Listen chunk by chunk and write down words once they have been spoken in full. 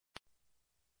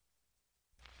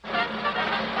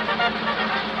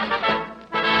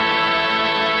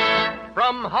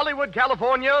From Hollywood,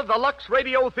 California, the Lux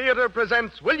Radio Theater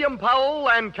presents William Powell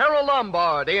and Carole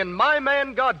Lombard in My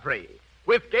Man Godfrey,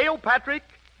 with Gail Patrick,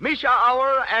 Misha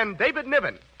Auer, and David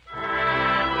Niven.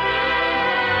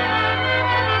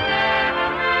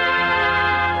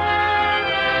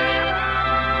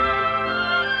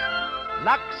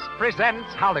 Lux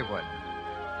presents Hollywood.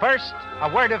 First,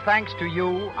 a word of thanks to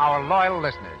you, our loyal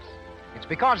listeners. It's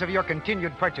because of your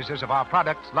continued purchases of our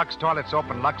products, Lux Toilet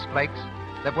Soap and Lux Flakes,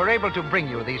 that we're able to bring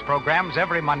you these programs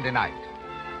every Monday night.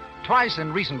 Twice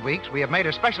in recent weeks, we have made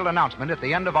a special announcement at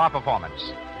the end of our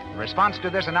performance. The response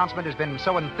to this announcement has been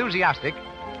so enthusiastic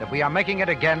that we are making it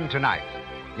again tonight.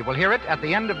 You will hear it at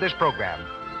the end of this program.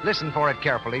 Listen for it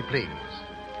carefully, please.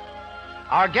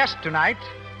 Our guests tonight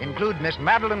include Miss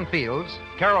Madeline Fields,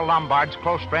 Carole Lombard's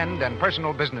close friend and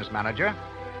personal business manager,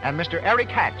 and Mr. Eric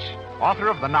Hatch, author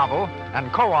of the novel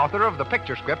and co-author of the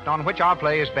picture script on which our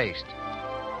play is based.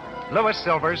 Louis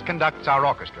Silvers conducts our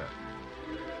orchestra.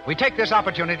 We take this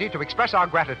opportunity to express our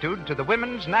gratitude to the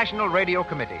Women's National Radio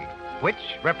Committee, which,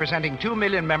 representing 2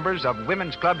 million members of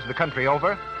women's clubs the country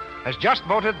over, has just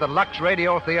voted the Lux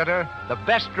Radio Theater the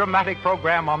best dramatic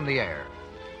program on the air.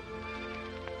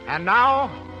 And now,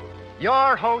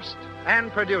 your host and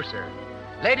producer.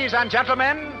 Ladies and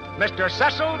gentlemen, Mr.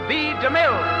 Cecil B.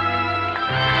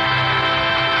 DeMille.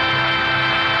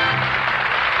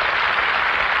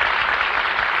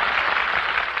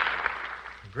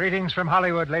 Greetings from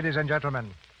Hollywood, ladies and gentlemen.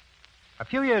 A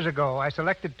few years ago, I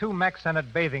selected 2 Mack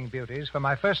Sennett bathing beauties for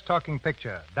my first talking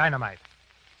picture, Dynamite.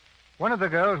 One of the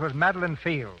girls was Madeline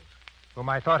Fields, whom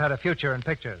I thought had a future in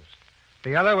pictures.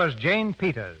 The other was Jane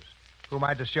Peters, whom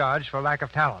I discharged for lack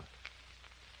of talent.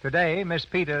 Today, Miss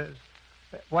Peters,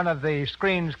 one of the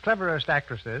screen's cleverest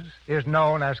actresses, is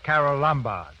known as Carole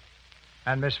Lombard,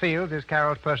 and Miss Fields is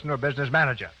Carole's personal business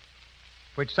manager,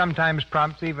 which sometimes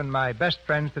prompts even my best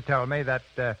friends to tell me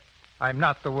that I'm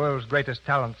not the world's greatest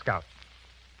talent scout.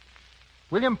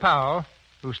 William Powell,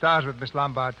 who stars with Miss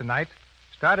Lombard tonight,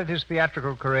 started his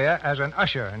theatrical career as an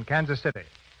usher in Kansas City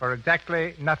for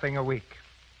exactly nothing a week.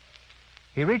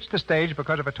 He reached the stage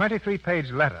because of a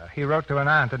 23-page letter he wrote to an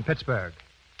aunt in Pittsburgh.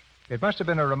 It must have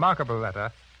been a remarkable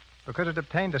letter because it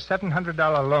obtained a $700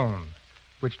 loan,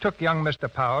 which took young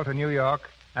Mr. Powell to New York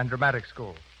and dramatic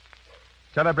school.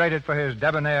 Celebrated for his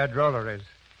debonair drolleries,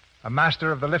 a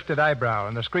master of the lifted eyebrow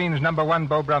and the screen's #1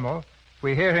 Beau Brummel,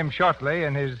 we hear him shortly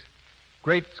in his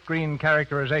great screen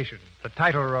characterization, the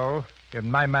title role in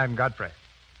My Man Godfrey.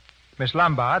 Miss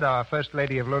Lombard, our First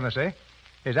Lady of Lunacy,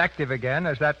 is active again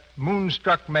as that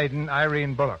moonstruck maiden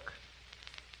Irene Bullock.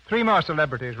 3 more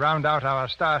celebrities round out our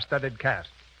star-studded cast.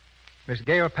 Miss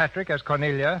Gail Patrick as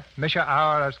Cornelia, Misha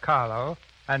Auer as Carlo,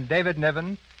 and David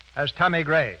Niven as Tommy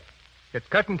Gray. It's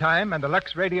curtain time, and the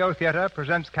Lux Radio Theater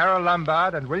presents Carole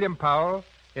Lombard and William Powell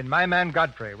in My Man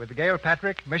Godfrey with Gail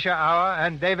Patrick, Misha Auer,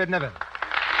 and David Niven.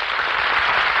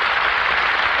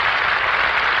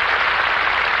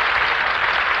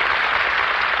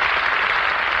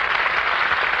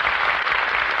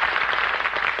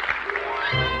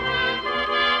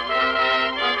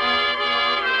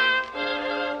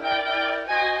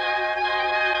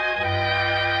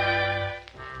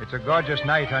 It's a gorgeous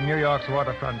night on New York's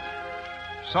waterfront.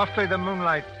 Softly the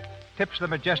moonlight tips the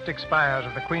majestic spires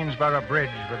of the Queensboro Bridge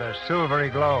with a silvery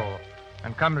glow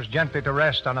and comes gently to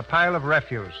rest on a pile of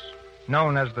refuse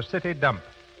known as the city dump.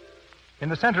 In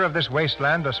the center of this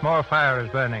wasteland, a small fire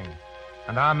is burning,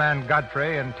 and our man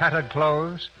Godfrey, in tattered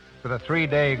clothes with a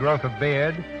 3-day growth of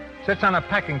beard, sits on a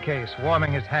packing case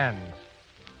warming his hands.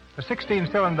 A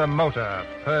 16-cylinder motor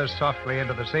purrs softly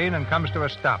into the scene and comes to a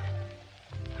stop.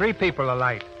 3 people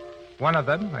alight. One of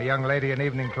them, a young lady in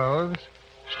evening clothes,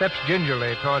 steps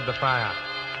gingerly toward the fire.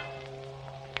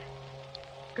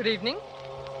 Good evening.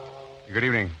 Good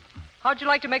evening. How'd you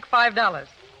like to make $5?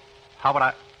 How would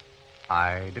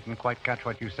I didn't quite catch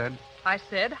what you said. I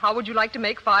said, how would you like to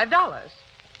make $5?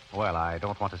 Well, I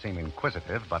don't want to seem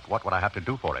inquisitive, but what would I have to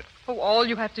do for it? Oh, all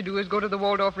you have to do is go to the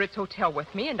Waldorf Ritz Hotel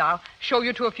with me, and I'll show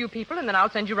you to a few people, and then I'll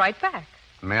send you right back.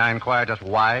 May I inquire just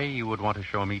why you would want to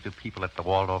show me to people at the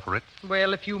Waldorf Ritz?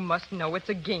 Well, if you must know, it's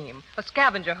a game, a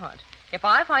scavenger hunt. If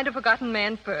I find a forgotten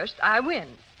man first, I win.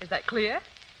 Is that clear?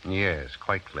 Yes,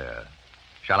 quite clear.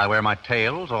 Shall I wear my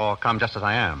tails or come just as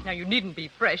I am? Now, you needn't be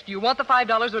fresh. Do you want the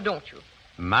 $5 or don't you?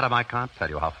 Madam, I can't tell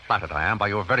you how flattered I am by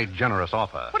your very generous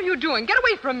offer. What are you doing? Get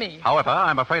away from me. However,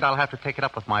 I'm afraid I'll have to take it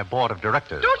up with my board of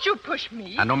directors. Don't you push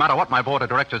me. And no matter what my board of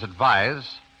directors advise,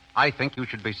 I think you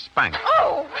should be spanked.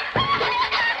 Oh!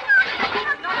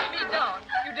 Knock me down.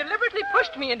 You deliberately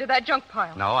pushed me into that junk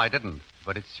pile. No, I didn't.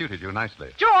 But it suited you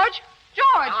nicely. George!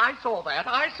 I saw that.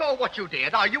 I saw what you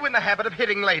did. Are you in the habit of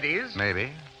hitting ladies?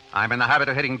 Maybe. I'm in the habit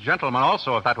of hitting gentlemen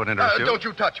also, if that would interest you. Don't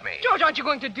you touch me. George, aren't you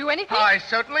going to do anything? I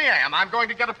certainly am. I'm going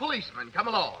to get a policeman. Come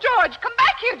along. George, come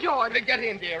back here, George. Get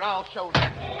in, dear. I'll show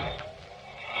them.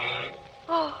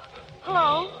 Oh,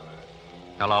 hello.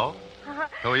 Hello?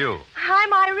 Who are you?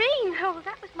 I'm Irene. Oh,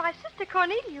 that was my sister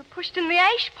Cornelia, pushed in the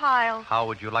ash pile. How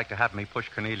would you like to have me push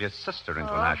Cornelia's sister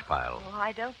into an ash pile? Oh,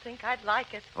 I don't think I'd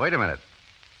like it. Wait a minute.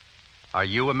 Are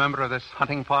you a member of this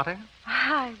hunting party?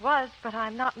 I was, but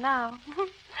I'm not now.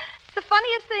 It's the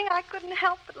funniest thing. I couldn't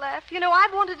help but laugh. You know,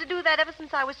 I've wanted to do that ever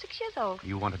since I was 6 years old.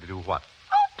 You wanted to do what?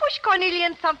 Oh, push Cornelia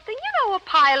in something. You know, a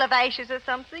pile of ashes or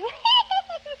something.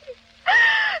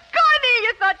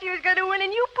 Cornelia thought she was going to win,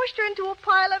 and you pushed her into a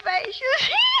pile of ashes.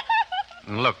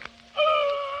 Look,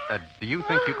 do you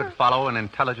think you could follow an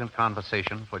intelligent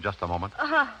conversation for just a moment?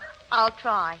 I'll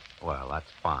try. Well,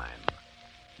 that's fine.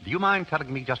 Do you mind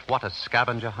telling me just what a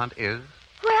scavenger hunt is?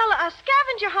 Well, a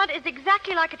scavenger hunt is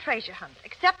exactly like a treasure hunt,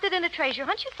 except that in a treasure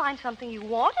hunt you find something you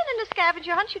want, and in a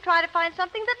scavenger hunt you try to find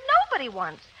something that nobody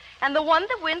wants. And the one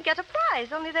that wins gets a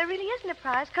prize, only there really isn't a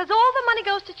prize, because all the money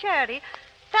goes to charity.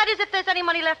 That is, if there's any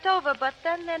money left over, but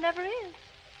then there never is.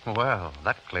 Well,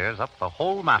 that clears up the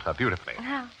whole matter beautifully.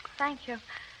 Oh, thank you.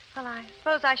 Well, I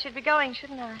suppose I should be going,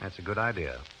 shouldn't I? That's a good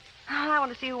idea. Oh, I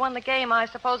want to see who won the game. I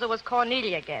suppose it was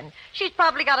Cornelia again. She's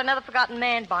probably got another forgotten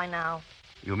man by now.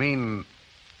 You mean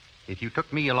if you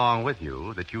took me along with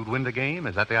you, that you'd win the game?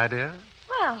 Is that the idea?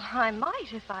 Well, I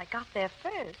might if I got there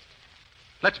first.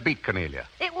 Let's beat Cornelia.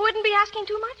 It wouldn't be asking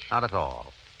too much? Not at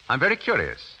all. I'm very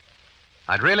curious.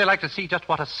 I'd really like to see just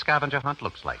what a scavenger hunt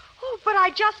looks like. Oh, but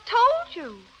I just told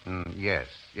you. Yes,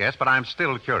 but I'm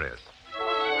still curious.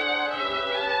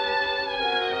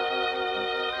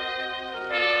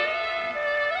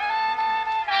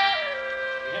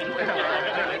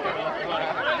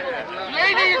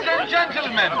 Ladies and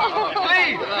gentlemen,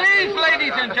 please,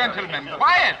 ladies and gentlemen,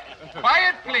 quiet,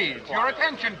 please. Your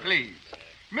attention, please.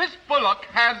 Miss Bullock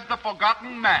has the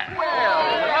forgotten man.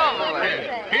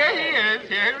 Here he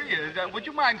is. Would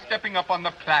you mind stepping up on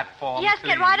the platform, Yes,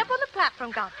 please? get right up on the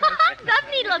platform, Godfrey. Doesn't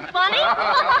he look funny?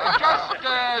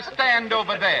 Just stand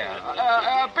over there,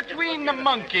 between the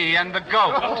monkey and the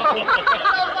goat.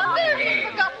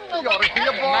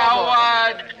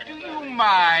 Now, do you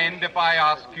mind if I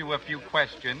ask you a few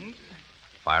questions?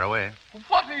 Fire away.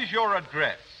 What is your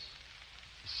address?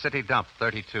 City Dump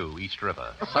 32, East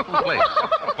River. Sutton Place.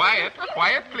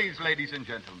 Quiet, please, ladies and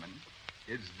gentlemen.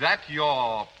 Is that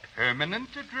your permanent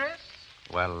address?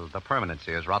 Well, the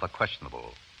permanency is rather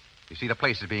questionable. You see, the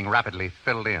place is being rapidly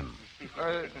filled in.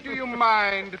 Do you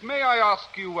mind? May I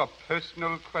ask you a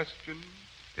personal question?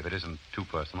 If it isn't too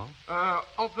personal. Are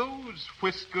those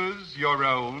whiskers your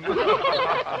own?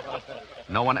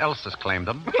 No one else has claimed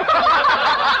them.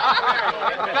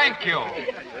 Thank you.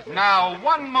 Now,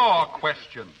 one more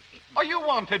question. Are you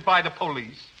wanted by the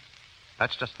police?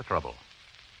 That's just the trouble.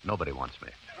 Nobody wants me.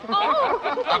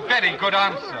 A very good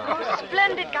answer.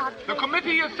 Splendid, Godfrey. The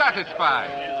committee is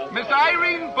satisfied. Miss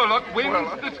Irene Bullock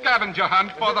wins the scavenger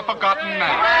hunt for the forgotten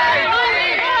man.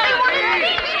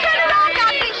 Turn around,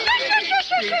 Godfrey.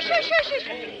 Shush.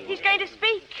 He's going to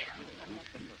speak.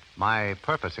 My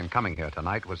purpose in coming here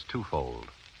tonight was twofold.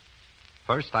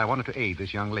 First, I wanted to aid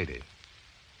this young lady.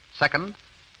 Second,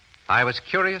 I was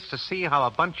curious to see how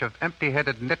a bunch of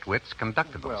empty-headed nitwits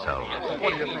conducted themselves.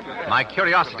 My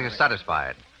curiosity is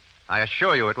satisfied. I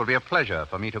assure you it will be a pleasure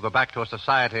for me to go back to a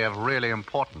society of really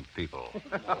important people.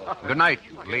 Good night,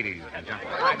 ladies and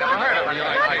gentlemen.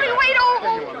 Godfrey, wait.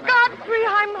 Oh, Godfrey,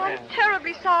 I'm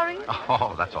terribly sorry.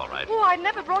 Oh, that's all right. Oh, I'd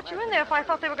never brought you in there if I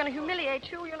thought they were going to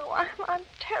humiliate you. You know, I'm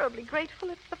terribly grateful.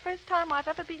 It's the first time I've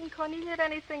ever beaten Cornelia at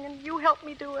anything, and you helped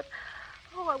me do it.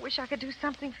 Oh, I wish I could do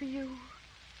something for you.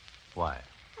 Why?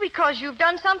 Because you've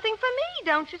done something for me,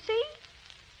 don't you see?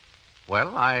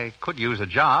 Well, I could use a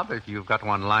job if you've got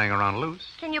one lying around loose.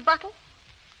 Can you buttle?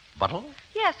 Buttle?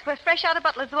 Yes, we're fresh out of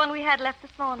Butler's, the one we had left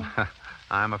this morning.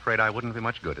 I'm afraid I wouldn't be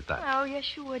much good at that. Oh,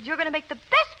 yes, you would. You're going to make the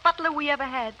best butler we ever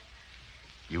had.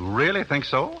 You really think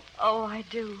so? Oh, I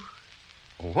do.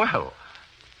 Well,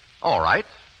 all right.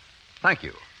 Thank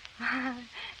you.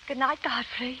 Good night,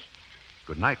 Godfrey.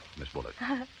 Good night, Miss Bullock.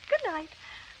 Good night.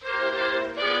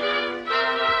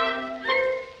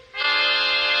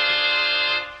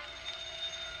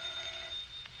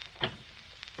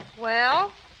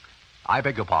 Well? I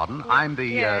beg your pardon. I'm the...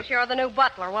 Yes, you're the new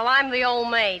butler. Well, I'm the old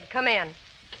maid. Come in.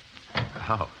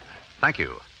 Oh, thank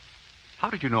you. How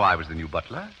did you know I was the new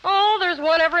butler? Oh, there's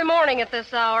one every morning at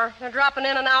this hour. They're dropping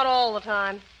in and out all the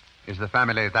time. Is the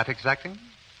family that exacting?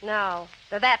 No,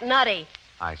 they're that nutty.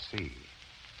 I see.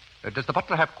 Does the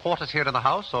butler have quarters here in the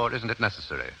house, or isn't it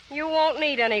necessary? You won't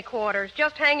need any quarters.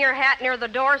 Just hang your hat near the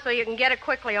door so you can get it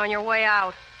quickly on your way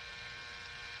out.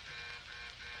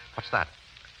 What's that?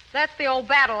 That's the old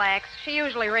battle axe. She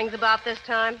usually rings about this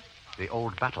time. The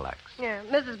old battle axe. Yeah,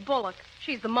 Mrs. Bullock.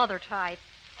 She's the mother type.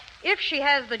 If she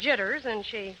has the jitters, and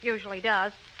she usually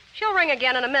does, she'll ring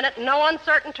again in a minute in no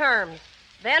uncertain terms.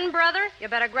 Then, brother, you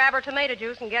better grab her tomato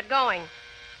juice and get going.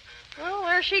 Well,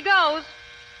 there she goes.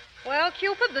 Well,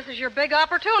 Cupid, this is your big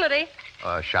opportunity.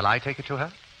 Shall I take it to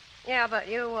her? Yeah, but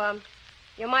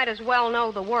you might as well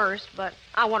know the worst, but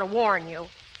I want to warn you.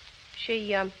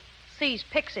 She, sees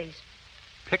pixies.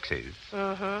 Pixies?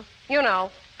 Mm-hmm. You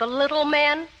know, the little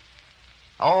men.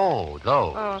 Oh,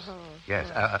 those. Uh-huh.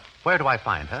 Yes. Where do I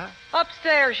find her?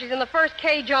 Upstairs. She's in the first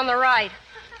cage on the right.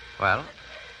 Well,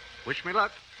 wish me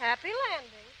luck. Happy landing.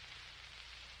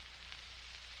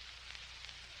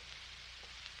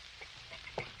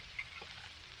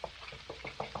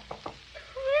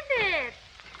 Who is it?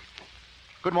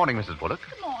 Good morning, Mrs. Bullock.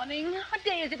 Good morning. What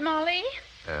day is it, Molly?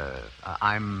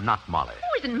 I'm not Molly.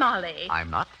 Who isn't Molly? I'm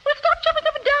not. Well, stop jumping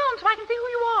up and down so I can see who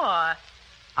you are.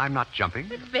 I'm not jumping.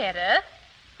 It's better.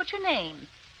 What's your name?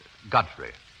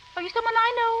 Godfrey. Are you someone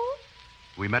I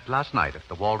know? We met last night at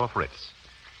the Waldorf Ritz.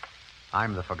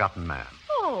 I'm the forgotten man.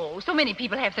 Oh, so many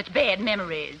people have such bad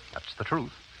memories. That's the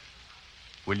truth.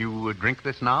 Will you drink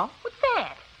this now? What's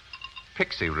that?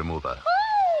 Pixie remover.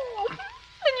 Oh, then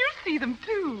you'll see them,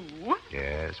 too.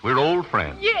 Yes, we're old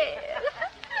friends. Yes.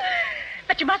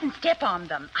 But you mustn't step on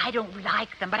them. I don't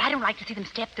like them, but I don't like to see them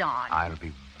stepped on. I'll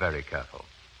be very careful.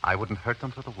 I wouldn't hurt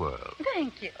them for the world.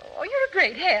 Thank you. Oh, you're a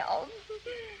great help.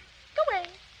 Go away.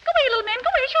 Go away, little man. Go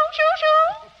away. Shoo, shoo,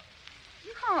 shoo.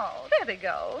 Oh, there they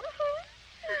go.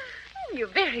 You're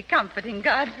very comforting,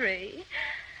 Godfrey.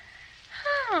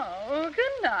 Oh,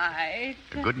 good night.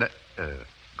 Good night.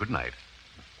 Good night.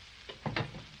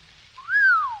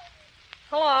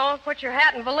 Hello. Put your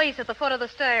hat and valise at the foot of the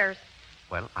stairs.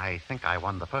 Well, I think I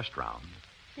won the first round.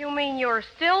 You mean you're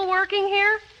still working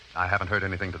here? I haven't heard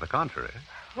anything to the contrary.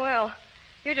 Well,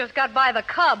 you just got by the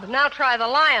cub. Now try the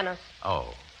lioness.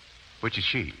 Oh. Which is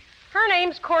she? Her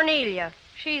name's Cornelia.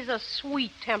 She's a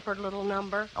sweet-tempered little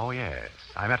number. Oh, yes.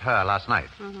 I met her last night.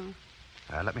 Mm-hmm.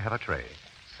 Let me have a tray.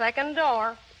 Second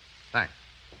door. Thanks.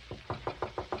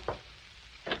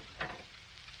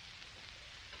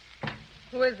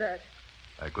 Who is that?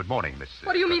 Good morning, Miss...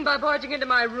 What do you mean by barging into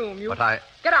my room? You... But I...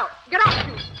 Get out! Get out,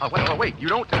 you! Oh, wait, you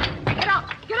don't... Get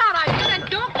out! Get out, I said, and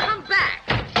don't come back!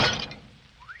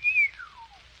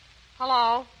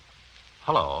 Hello?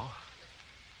 Hello.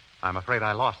 I'm afraid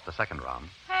I lost the second round.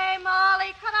 Hey,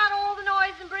 Molly, cut out all the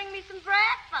noise and bring me some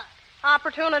breakfast.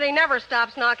 Opportunity never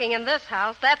stops knocking in this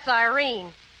house. That's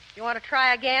Irene. You want to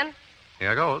try again?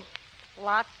 Here goes.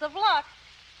 Lots of luck.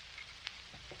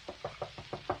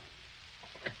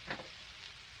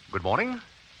 Good morning.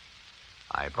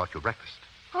 I brought you breakfast.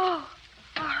 Oh,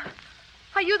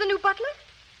 are you the new butler?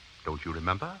 Don't you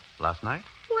remember last night?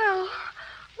 Well,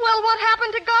 what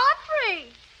happened to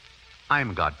Godfrey?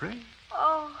 I'm Godfrey.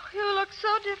 Oh, you look so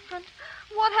different.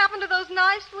 What happened to those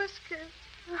nice whiskers?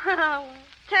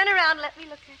 Turn around and let me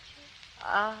look at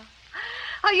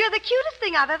you. You're the cutest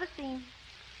thing I've ever seen.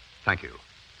 Thank you.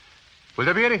 Will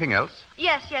there be anything else?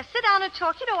 Yes. Sit down and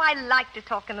talk. You know, I like to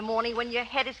talk in the morning when your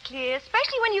head is clear,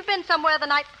 especially when you've been somewhere the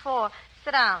night before.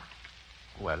 Sit down.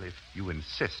 Well, if you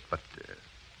insist, but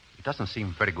it doesn't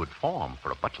seem very good form for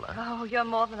a butler. Oh, you're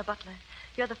more than a butler.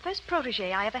 You're the first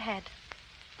protege I ever had.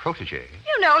 Protege?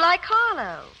 You know, like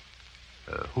Carlo.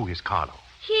 Who is Carlo?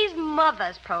 He's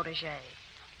Mother's protege.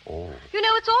 Oh. You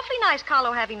know, it's awfully nice,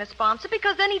 Carlo, having a sponsor,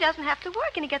 because then he doesn't have to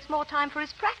work and he gets more time for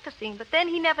his practicing. But then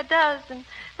he never does, and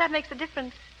that makes a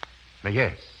difference.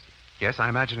 Yes, I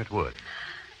imagine it would.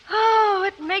 Oh,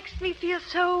 it makes me feel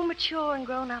so mature and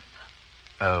grown up.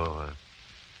 Oh,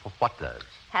 what does?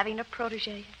 Having a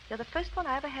protege. You're the first one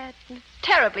I ever had, and it's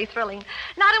terribly thrilling.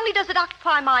 Not only does it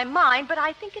occupy my mind, but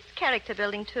I think it's character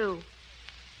building, too.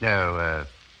 No,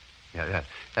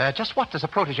 just what does a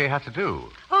protege have to do?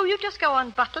 Oh, you just go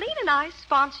on butling and I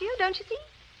sponsor you, don't you see?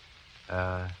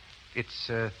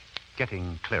 It's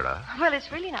getting clearer. Well,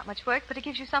 it's really not much work, but it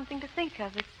gives you something to think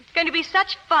of. It's going to be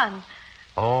such fun.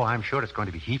 Oh, I'm sure it's going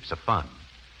to be heaps of fun.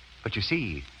 But you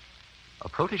see, a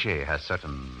protege has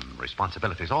certain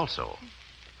responsibilities also.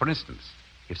 For instance,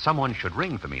 if someone should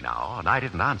ring for me now and I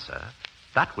didn't answer,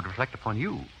 that would reflect upon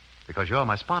you, because you're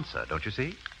my sponsor, don't you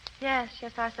see? Yes,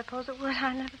 I suppose it would.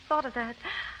 I never thought of that.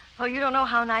 Oh, you don't know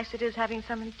how nice it is having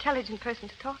some intelligent person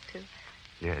to talk to.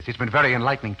 Yes, it's been very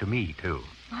enlightening to me, too.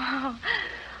 Oh,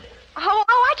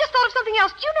 I just thought of something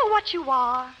else. Do you know what you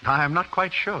are? I'm not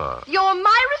quite sure. You're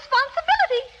my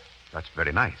responsibility. That's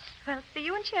very nice. Well, see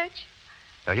you in church.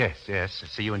 Yes.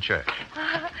 See you in church.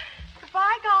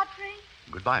 Goodbye, Godfrey.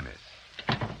 Goodbye, miss.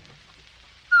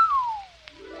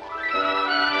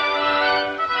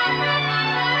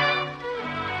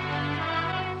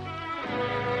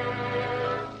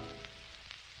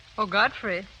 Oh,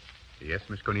 Godfrey. Yes,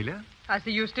 Miss Cornelia? I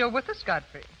see you're still with us,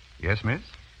 Godfrey. Yes, miss?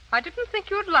 I didn't think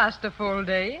you'd last a full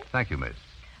day. Thank you, miss.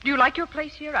 Do you like your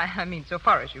place here? I mean, so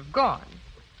far as you've gone.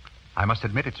 I must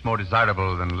admit it's more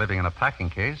desirable than living in a packing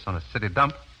case on a city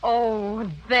dump. Oh,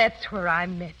 that's where I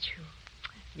met you.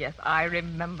 Yes, I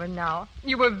remember now.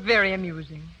 You were very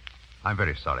amusing. I'm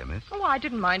very sorry, miss. Oh, I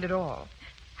didn't mind at all.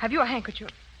 Have you a handkerchief?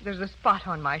 There's a spot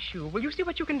on my shoe. Will you see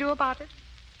what you can do about it?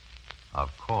 Of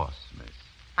course, miss.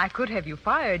 I could have you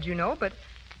fired, you know, but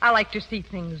I like to see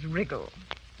things wriggle.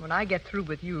 When I get through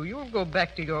with you, you'll go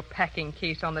back to your packing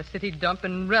case on the city dump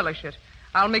and relish it.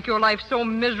 I'll make your life so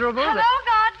miserable Hello,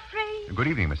 that... Godfrey. Good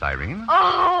evening, Miss Irene.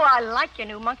 Oh, I like your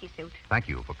new monkey suit. Thank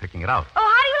you for picking it out. Oh,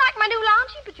 how do you like my new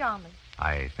loungy pajamas?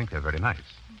 I think they're very nice.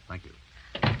 Thank you.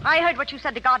 I heard what you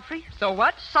said to Godfrey. So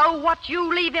what? So what?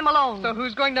 You leave him alone. So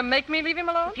who's going to make me leave him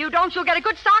alone? If you don't, you'll get a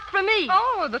good sock from me.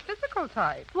 Oh, the physical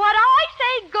type. What I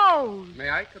say goes. May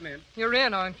I come in? You're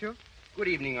in, aren't you? Good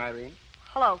evening, Irene.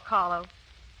 Hello, Carlo.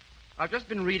 I've just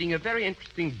been reading a very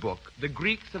interesting book, The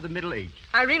Greeks of the Middle Ages.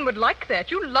 Irene would like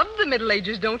that. You love the Middle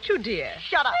Ages, don't you, dear?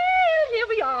 Shut up. Well, here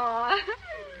we are.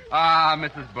 Ah,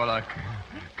 Mrs. Bullock.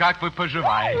 Как вы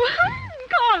поживаете?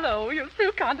 Carlo, you're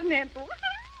so continental.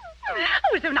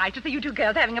 Oh, it's so nice to see you two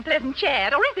girls having a pleasant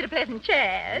chat. Or is it a pleasant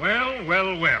chat?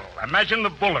 Well. Imagine the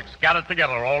Bullocks gathered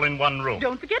together all in one room.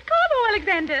 Don't forget Carlo,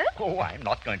 Alexander. Oh, I'm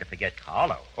not going to forget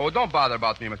Carlo. Oh, don't bother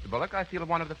about me, Mr. Bullock. I feel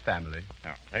one of the family. Oh,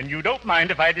 and you don't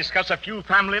mind if I discuss a few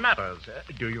family matters,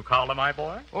 do you, Carlo, my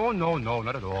boy? Oh, no,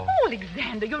 not at all. Oh,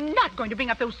 Alexander, you're not going to bring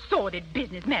up those sordid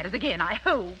business matters again, I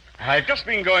hope. I've just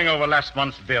been going over last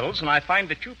month's bills, and I find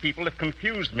that you people have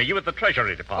confused me with the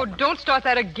Treasury Oh, Department. don't start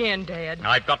that again, Dad.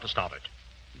 I've got to stop it.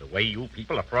 The way you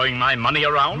people are throwing my money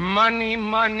around.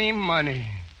 Money.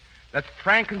 That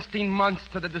Frankenstein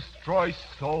monster that destroys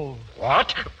souls.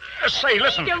 What? Say,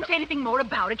 listen. Don't say anything more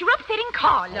about it. You're upsetting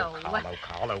Carlo.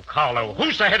 Carlo.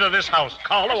 Who's the head of this house,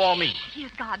 Carlo or me?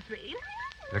 Here's Godfrey.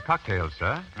 The cocktail,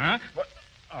 sir. Huh? What?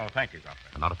 Oh, thank you,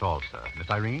 Godfrey. Not at all, sir. Miss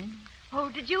Irene? Oh,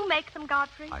 did you make them,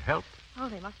 Godfrey? I helped. Oh,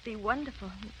 they must be wonderful.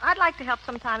 I'd like to help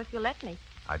sometime if you'll let me.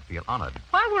 I'd feel honored.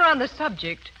 While we're on the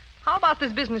subject, how about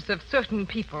this business of certain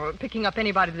people picking up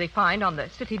anybody they find on the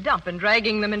city dump and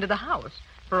dragging them into the house?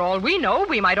 For all we know,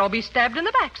 we might all be stabbed in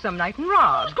the back some night and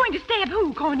robbed. Who's going to stab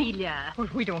who, Cornelia? Well,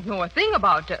 we don't know a thing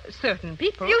about certain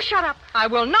people. You shut up. I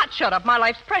will not shut up. My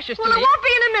life's precious Well, to me. it won't be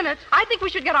in a minute. I think we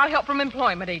should get our help from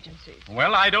employment agencies.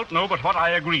 Well, I don't know but what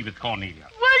I agree with Cornelia.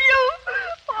 Will you?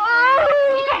 Oh.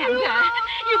 Alexander,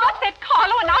 you've upset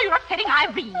Carlo, and now you're upsetting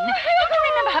Irene. Don't you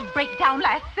remember her breakdown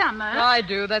last summer? I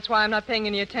do. That's why I'm not paying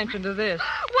any attention to this.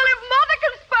 Well, if Mother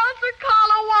can sponsor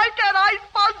Carlo, why can't I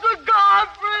sponsor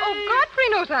Godfrey? Oh, Godfrey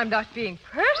knows I'm not being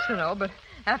personal, but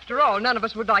after all, none of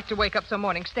us would like to wake up some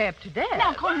morning stabbed to death.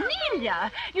 Now,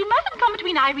 Cornelia, you mustn't come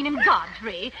between Irene and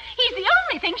Godfrey. He's the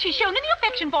only thing she's shown any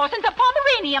affection for since a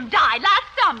Pomeranian died last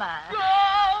summer.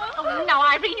 Oh, now,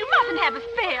 Irene, you mustn't have a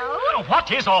spell. Well,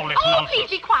 what is all this Oh, nonsense? please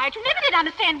be quiet. You never did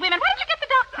understand women. Why don't you get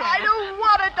the doctor? I don't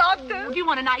want a doctor. Oh, do you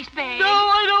want an ice bag? No,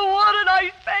 I don't want an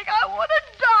ice bag. I want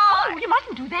to die. Oh, you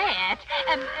mustn't do that.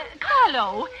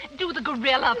 Carlo, do the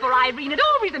gorilla for Irene. It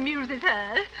always amuses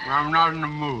her. I'm not in the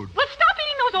mood. Well, stop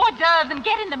eating those hors d'oeuvres and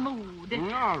get in the mood.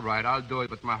 All right, I'll do it,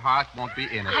 but my heart won't be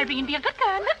in it. Irene, be a good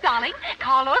girl, Miss Darling.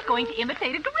 Carlo's going to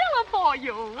imitate a gorilla for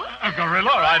you. A gorilla?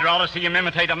 I'd rather see him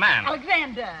imitate a man.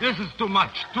 Alexander. This is too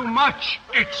much.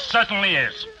 It certainly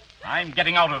is. I'm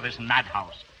getting out of this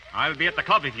madhouse. I'll be at the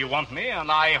club if you want me, and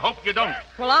I hope you don't.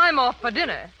 Well, I'm off for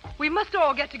dinner. We must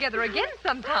all get together again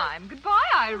sometime. Goodbye,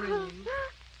 Irene.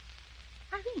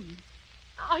 Irene,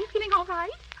 are you feeling all right?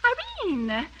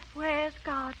 Irene. Where's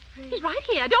Godfrey? He's right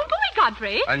here. Don't go away,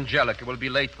 Godfrey. Angelica will be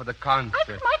late for the concert. I've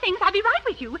got my things. I'll be right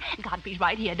with you. Godfrey's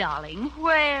right here, darling.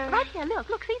 Where? Right here. Look,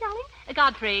 see, darling?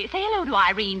 Godfrey, say hello to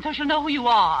Irene so she'll know who you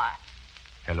are.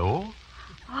 Hello?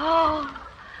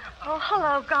 Oh,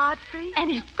 hello, Godfrey. And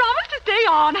he's promised to stay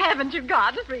on, haven't you,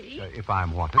 Godfrey? If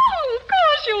I'm wanted. Oh, of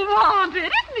course you want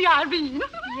it, isn't he, Irene?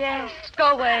 Yes,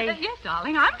 go away. Yes,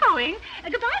 darling, I'm going.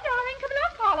 Goodbye, darling. Come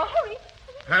along, Carlo.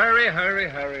 Hurry.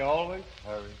 Hurry, always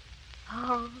hurry.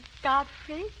 Oh,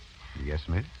 Godfrey. Yes,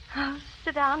 miss? Oh,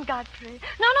 sit down, Godfrey.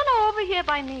 No, over here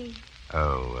by me.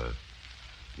 Oh,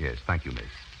 yes, thank you, miss.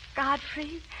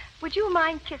 Godfrey, would you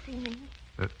mind kissing me?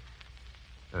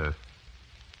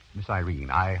 Miss Irene,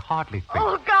 I hardly think...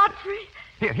 Oh,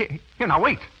 Godfrey. Here, now,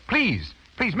 wait. Please,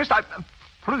 miss,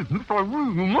 please, Mr.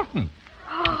 Irene, you mustn't.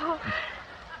 Oh,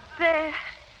 there.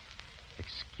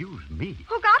 Excuse me.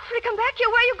 Oh, Godfrey, come back here.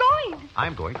 Where are you going?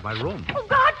 I'm going to my room. Oh,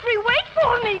 Godfrey, wait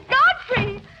for me.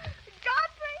 Godfrey!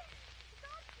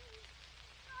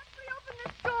 Godfrey, open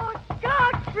this door.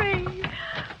 Godfrey!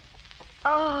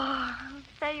 Oh,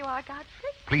 there you are, Godfrey.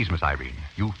 Please, Miss Irene,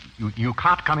 you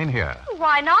can't come in here.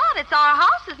 Why not? It's our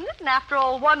house, isn't it? And after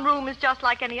all, one room is just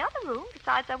like any other room.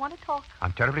 Besides, I want to talk.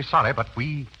 I'm terribly sorry, but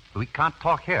we can't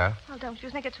talk here. Well, don't you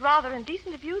think it's rather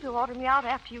indecent of you to order me out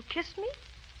after you kissed me?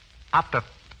 After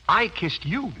I kissed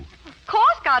you? Of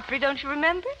course, Godfrey, don't you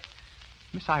remember?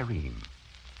 Miss Irene,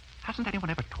 hasn't anyone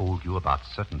ever told you about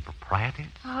certain proprieties?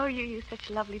 Oh, you use such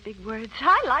lovely big words.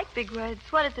 I like big words.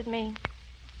 What does it mean?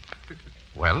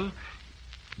 Well,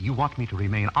 you want me to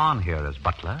remain on here as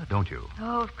butler, don't you?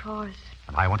 Oh, of course.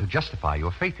 And I want to justify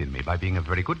your faith in me by being a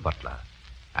very good butler.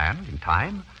 And, in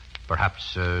time,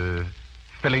 perhaps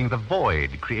filling the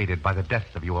void created by the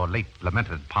death of your late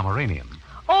lamented Pomeranian.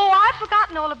 Oh, I've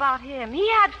forgotten all about him. He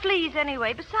had fleas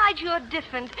anyway. Besides, you're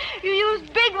different. You use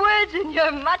big words and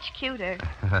you're much cuter.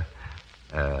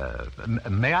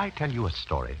 May I tell you a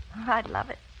story? I'd love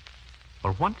it.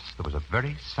 Well, once there was a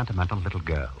very sentimental little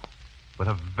girl with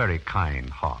a very kind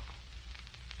heart.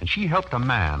 And she helped a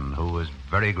man who was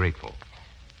very grateful.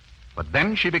 But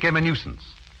then she became a nuisance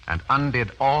and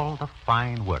undid all the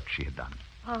fine work she had done.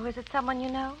 Oh, is it someone you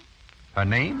know? Her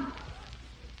name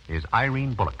is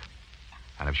Irene Bullock.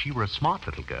 And if she were a smart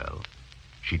little girl,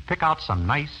 she'd pick out some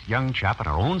nice young chap in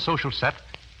her own social set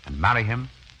and marry him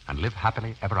and live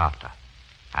happily ever after.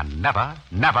 And never,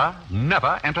 never,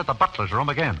 never enter the butler's room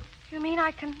again. You mean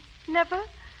I can never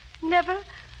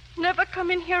come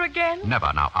in here again?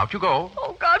 Never. Now, out you go.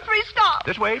 Oh, Godfrey, stop.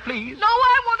 This way, please. No,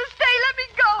 I want to stay. Let me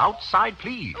go. Outside,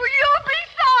 please. Will you be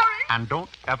sorry? And don't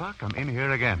ever come in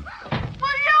here again. Will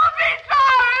you be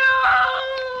sorry?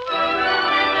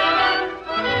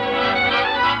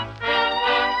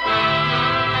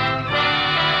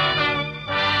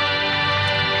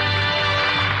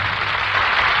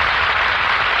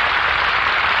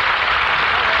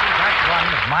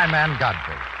 My Man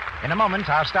Godfrey. In a moment,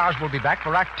 our stars will be back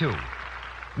for Act Two.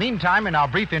 Meantime, in our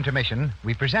brief intermission,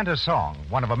 we present a song,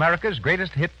 one of America's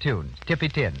greatest hit tunes, Tippy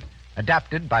Tin,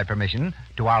 adapted, by permission,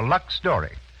 to our Lux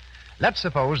story. Let's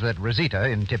suppose that Rosita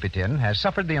in Tippy Tin has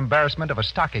suffered the embarrassment of a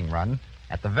stocking run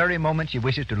at the very moment she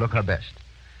wishes to look her best.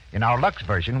 In our Lux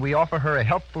version, we offer her a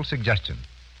helpful suggestion.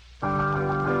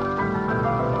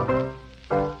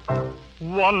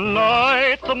 One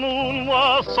night the moon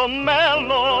was so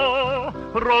mellow,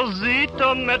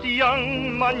 Rosita met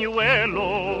young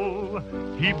Manuelo.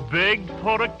 He begged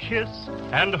for a kiss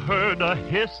and heard a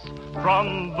hiss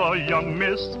from the young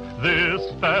miss, this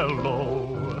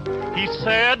fellow. He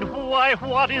said, why,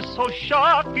 what is so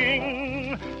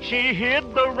shocking? She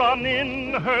hid the rum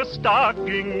in her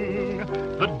stocking.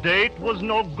 The date was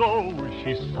no go,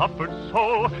 she suffered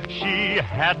so, she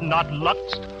had not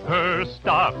luxed her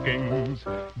stockings.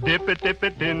 Dip it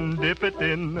in, dip it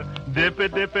in, dip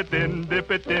it in, dip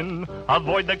it in.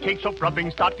 Avoid the cake soap rubbing,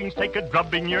 stockings take a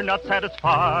drubbing, you're not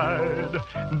satisfied.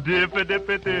 Dip it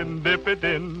in, dip it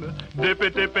in, dip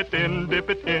it in, dip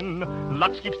it in.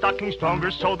 Lux keeps stockings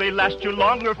stronger so they last you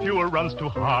longer, fewer runs to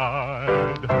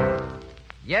hide.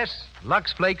 Yes,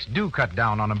 Lux Flakes do cut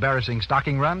down on embarrassing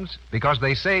stocking runs because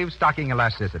they save stocking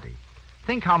elasticity.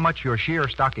 Think how much your sheer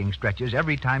stocking stretches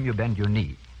every time you bend your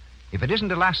knee. If it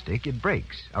isn't elastic, it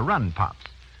breaks. A run pops.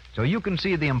 So you can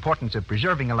see the importance of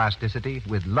preserving elasticity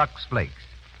with Lux Flakes.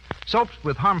 Soaps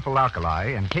with harmful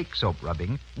alkali and cake soap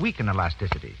rubbing weaken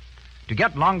elasticity. To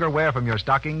get longer wear from your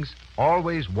stockings,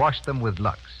 always wash them with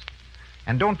Lux.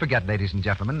 And don't forget, ladies and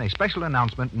gentlemen, a special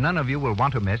announcement none of you will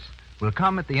want to miss will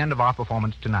come at the end of our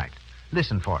performance tonight.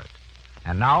 Listen for it.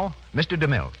 And now, Mr.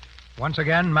 DeMille. Once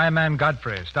again, My Man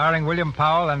Godfrey, starring William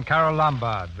Powell and Carole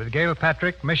Lombard, with Gail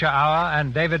Patrick, Misha Auer,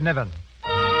 and David Niven.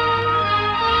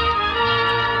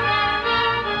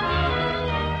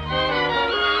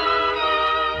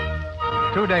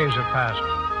 2 days have passed,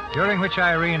 during which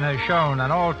Irene has shown an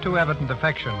all too evident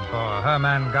affection for her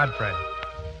man Godfrey.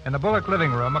 In the Bullock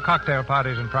living room, a cocktail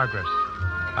party is in progress.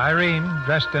 Irene,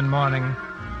 dressed in mourning,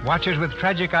 watches with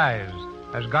tragic eyes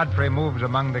as Godfrey moves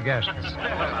among the guests.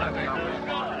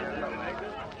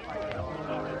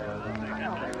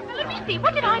 Let me see,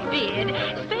 what did I bid?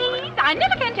 Spades? I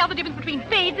never can tell the difference between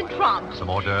spades and trumps. Some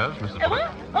hors d'oeuvres, Mrs.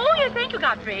 Bullock? Oh, yes, thank you,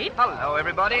 Godfrey. Hello,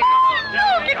 everybody. Oh,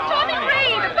 look, it's Tommy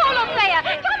Gray, the polo player.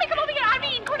 Tommy, come over here.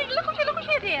 Irene, Cornelia, look who's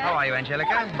here, dear. How are you,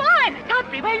 Angelica? Fine.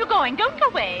 Godfrey, where are you going? Don't go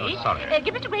away. Oh, sorry.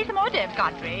 Give Mr. Gray some hors d'oeuvres,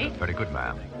 Godfrey. Very good,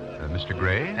 ma'am. Mr.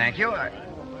 Gray? Thank you.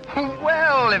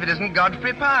 Well, if it isn't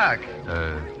Godfrey Parke.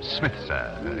 Smith,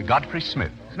 sir. Godfrey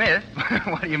Smith. Smith?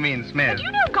 What do you mean, Smith? Do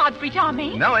you know Godfrey,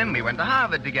 Tommy? Know him. We went to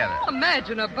Harvard together.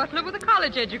 Imagine a butler with a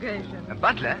college education. A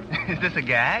butler? Is this a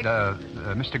gag?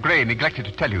 Mr. Gray neglected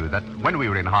to tell you that when we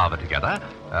were in Harvard together,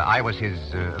 I was his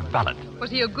valet. Was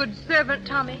he a good servant,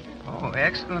 Tommy? Oh,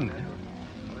 excellent.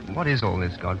 What is all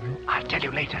this, Godfrey? I'll tell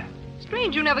you later.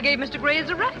 Strange you never gave Mr. Gray as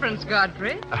a reference,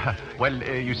 Godfrey.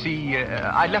 You see,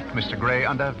 I left Mr. Gray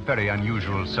under very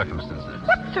unusual circumstances.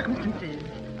 What circumstances?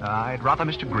 I'd rather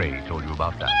Mr. Gray told you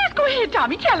about that. Yes, go ahead,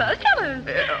 Tommy. Tell us.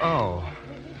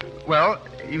 Well,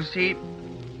 you see,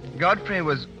 Godfrey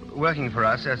was working for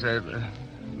us as a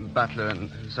butler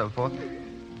and so forth.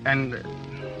 And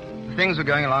things were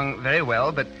going along very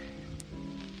well, but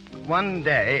one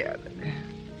day...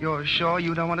 You're sure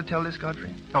you don't want to tell this,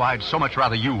 Godfrey? Oh, I'd so much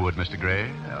rather you would, Mr.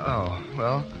 Gray.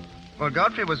 Well,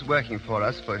 Godfrey was working for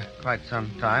us for quite some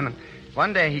time, and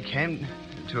one day he came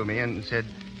to me and said,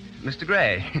 Mr.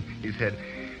 Gray, he said,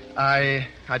 I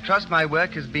trust my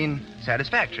work has been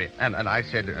satisfactory. And I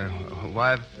said,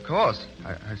 why, of course.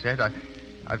 I said,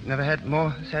 I've never had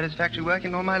more satisfactory work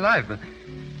in all my life.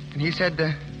 And he said,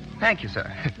 thank you, sir.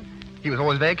 He was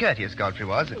always very courteous, Godfrey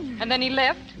was. And then he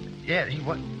left? Yeah, he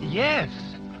was. Yes.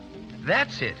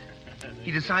 That's it. He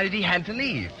decided he had to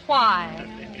leave. Why?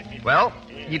 Well,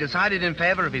 he decided in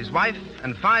favor of his wife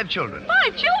and 5 children.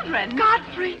 5 children?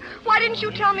 Godfrey, why didn't you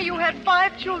tell me you had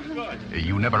 5 children?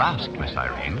 You never asked, Miss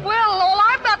Irene. Well, all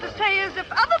I've got to say is if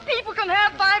other people can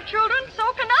have 5 children,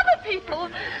 so can other people.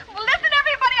 Well, listen,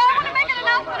 everybody, I want to make an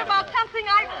announcement about something.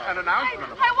 An announcement?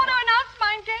 I want to announce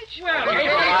my engagement.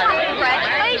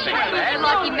 Congratulations. Who's the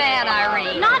lucky man,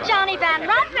 Irene? Not Johnny Van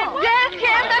Rutten. Yes,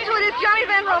 that's what it is, Johnny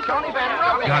Van Rutten.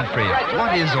 Godfrey,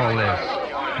 what is all this?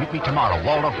 Meet me tomorrow,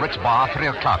 Waldorf Ritz Bar, 3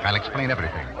 o'clock. I'll explain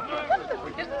everything.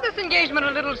 Isn't this engagement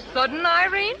a little sudden,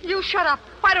 Irene? You shut up.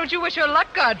 Why don't you wish her luck,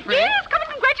 Godfrey? Yes, come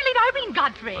and congratulate Irene,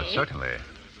 Godfrey. Certainly.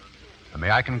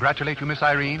 May I congratulate you, Miss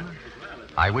Irene?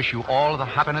 I wish you all the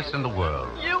happiness in the world.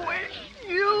 You wish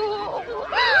you...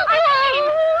 Irene!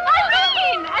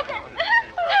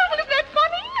 Well, is that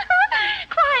funny?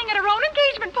 Crying at her own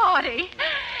engagement party.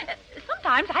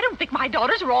 Sometimes I don't think my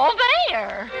daughters are all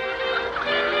there.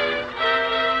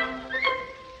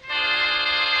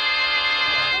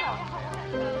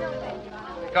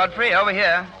 Godfrey, over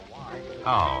here.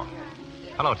 Oh.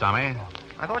 Hello, Tommy.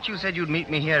 I thought you said you'd meet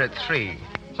me here at 3.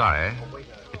 Sorry.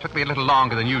 It took me a little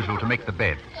longer than usual to make the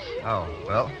beds. Oh,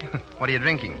 well, what are you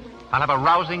drinking? I'll have a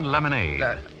rousing lemonade.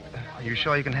 Are you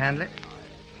sure you can handle it?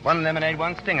 1 lemonade,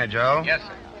 1 stinger, Joe. Yes,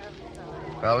 sir.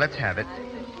 Well, let's have it.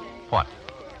 What?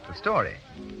 The story.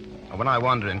 When I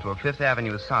wander into a Fifth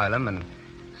Avenue asylum and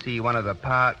see one of the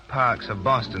parks of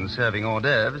Boston serving hors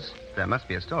d'oeuvres, there must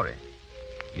be a story.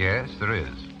 Yes, there is.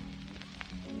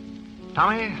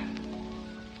 Tommy,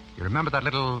 you remember that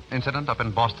little incident up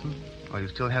in Boston? Oh, you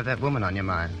still have that woman on your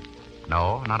mind?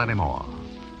 No, not anymore.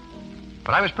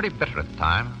 But I was pretty bitter at the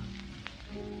time.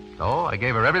 So I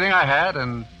gave her everything I had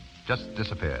and just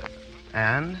disappeared.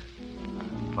 And?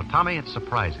 Well, Tommy, it's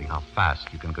surprising how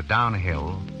fast you can go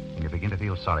downhill when you begin to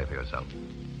feel sorry for yourself.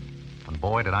 And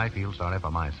boy, did I feel sorry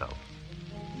for myself.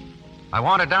 I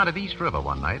wandered down to the East River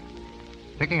one night,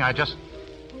 thinking I'd just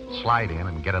slide in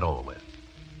and get it over with.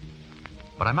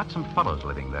 But I met some fellows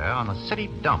living there on the city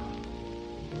dump.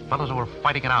 Fellows who were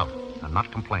fighting it out and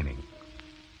not complaining.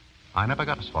 I never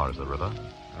got as far as the river.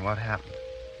 And what happened?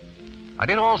 I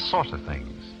did all sorts of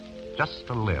things, just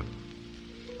to live.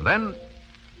 And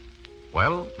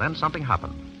then something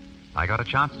happened. I got a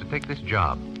chance to take this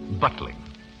job, butling.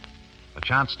 A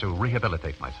chance to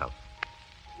rehabilitate myself.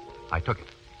 I took it.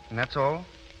 And that's all?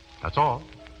 That's all.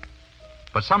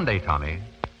 But someday, Tommy,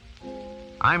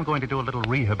 I'm going to do a little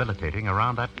rehabilitating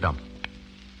around that dump.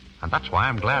 And that's why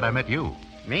I'm glad I met you.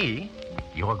 Me?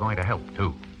 You're going to help,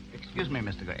 too. Excuse me,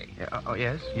 Mr. Gray.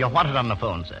 Yes? You're wanted on the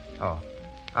phone, sir. Oh.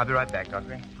 I'll be right back,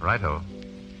 Godfrey. Righto.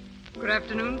 Good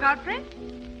afternoon, Godfrey.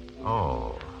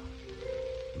 Oh.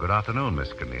 Good afternoon,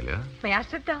 Miss Cornelia. May I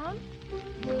sit down?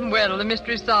 Well, the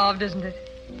mystery's solved, isn't it?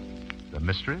 The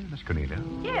mystery, Miss Cornelia?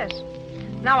 Yes.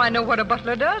 Now I know what a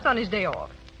butler does on his day off.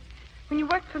 When you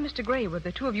worked for Mr. Gray, were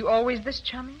the two of you always this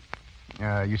chummy?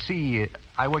 You see,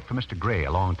 I worked for Mr. Gray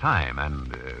a long time,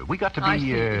 and we got to be...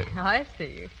 I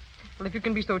see. Well, if you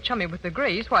can be so chummy with the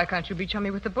Grays, why can't you be chummy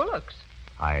with the Bullocks?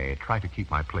 I try to keep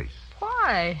my place.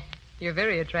 Why? You're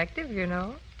very attractive, you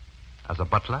know. As a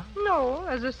butler? No,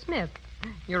 as a Smith.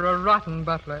 You're a rotten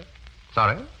butler.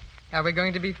 Sorry? Are we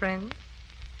going to be friends?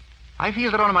 I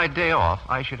feel that on my day off,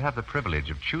 I should have the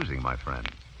privilege of choosing my friend.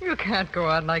 You can't go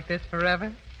on like this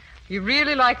forever. You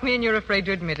really like me, and you're afraid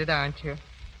to admit it, aren't you?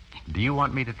 Do you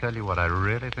want me to tell you what I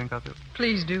really think of you?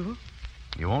 Please do.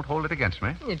 You won't hold it against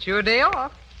me? It's your day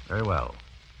off. Very well.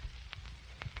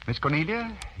 Miss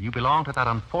Cornelia, you belong to that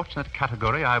unfortunate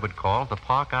category I would call the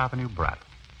Park Avenue brat.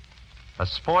 A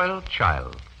spoiled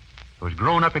child who's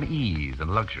grown up in ease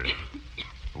and luxury,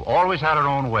 who always had her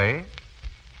own way,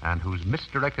 and whose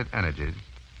misdirected energies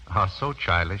are so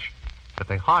childish that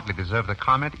they hardly deserve the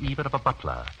comment even of a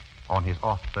butler on his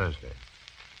off Thursday.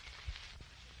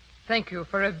 Thank you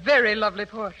for a very lovely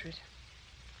portrait.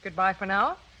 Goodbye for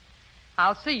now.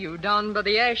 I'll see you down by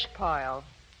the ash pile.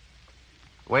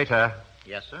 Waiter,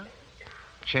 Yes, sir?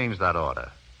 change that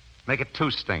order. Make it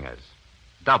 2 stingers.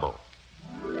 Double.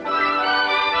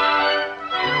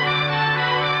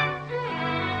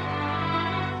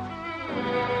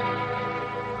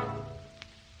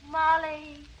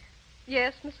 Molly.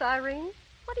 Yes, Miss Irene?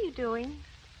 What are you doing?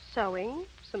 Sewing.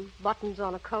 Some buttons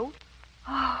on a coat.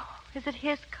 Oh, is it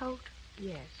his coat?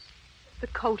 Yes. The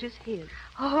coat is his.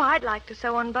 Oh, I'd like to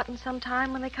sew on buttons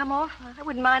sometime when they come off. I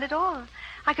wouldn't mind at all.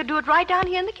 I could do it right down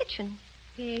here in the kitchen.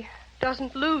 He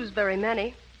doesn't lose very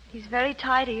many. He's very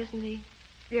tidy, isn't he?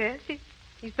 Yes,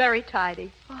 he's very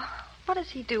tidy. Oh, what does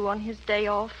he do on his day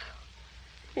off?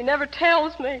 He never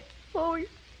tells me. Oh,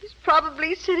 he's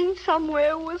probably sitting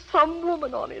somewhere with some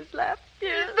woman on his lap. He's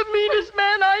the meanest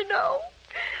man I know.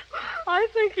 I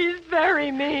think he's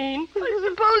very mean. I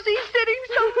suppose he's sitting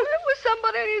somewhere with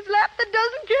somebody on his lap that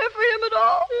doesn't care for him at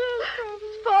all.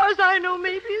 As far as I know,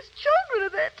 maybe his children are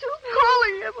there, too,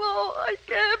 calling him. Oh, I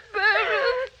can't bear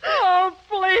it. Oh,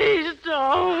 please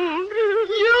don't.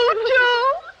 You too?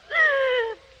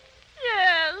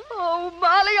 Yes. Oh,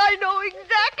 Molly, I know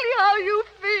exactly how you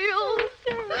feel.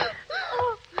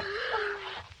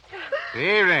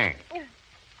 Good evening.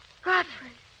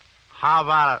 Godfrey. How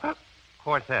about a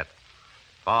quartet?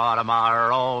 For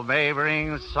tomorrow may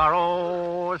bring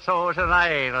sorrow, so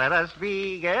tonight let us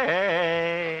be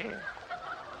gay.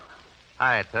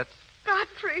 Hi, Toots.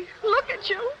 Godfrey, look at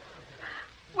you.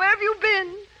 Where have you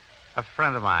been? A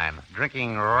friend of mine,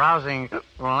 drinking rousing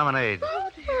lemonade.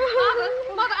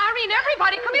 Mother, Irene,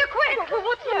 everybody, come here quick.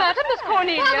 What's the matter, Miss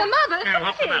Cornelia? Mother. Yeah,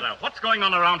 what's the matter? What's going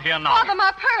on around here now? Father,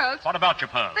 my pearls. What about your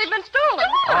pearls? They've been stolen.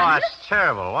 Oh, that's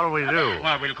terrible. What'll we do?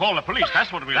 Well, we'll call the police. That's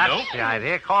what we'll That's do. the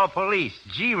idea. Call the police.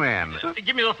 G-men.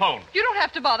 Give me the phone. You don't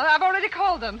have to bother. I've already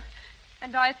called them.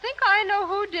 And I think I know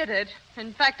who did it.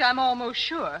 In fact, I'm almost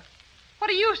sure. What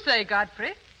do you say,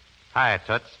 Godfrey? Hi,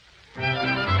 Toots.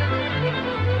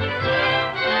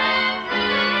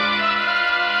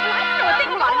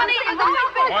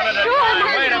 One at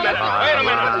a time. Wait a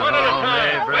minute. One at a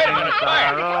time. Wait a minute.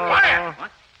 Quiet.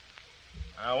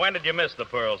 Quiet. When did you miss the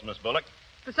pearls, Miss Bullock?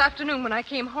 This afternoon when I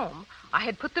came home, I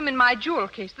had put them in my jewel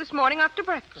case this morning after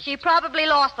breakfast. She probably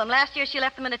lost them. Last year she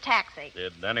left them in a taxi.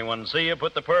 Did anyone see you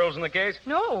put the pearls in the case?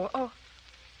 No.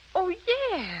 Oh,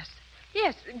 yes.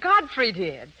 Yes, Godfrey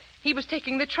did. He was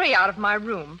taking the tray out of my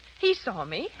room. He saw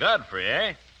me. Godfrey,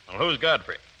 eh? Well, who's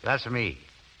Godfrey? That's me.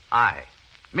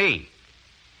 Me.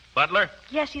 Butler?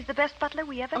 Yes, he's the best butler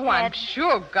we ever Oh, had. I'm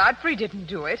sure Godfrey didn't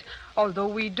do it. Although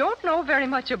we don't know very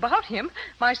much about him.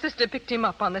 My sister picked him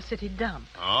up on the city dump.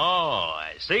 Oh,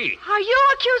 I see. Are you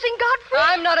accusing Godfrey?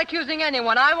 I'm not accusing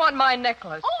anyone. I want my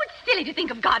necklace. Oh, it's silly to think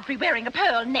of Godfrey wearing a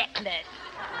pearl necklace.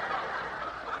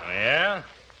 Yeah?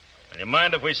 Do you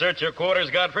mind if we search your quarters,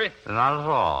 Godfrey? Not at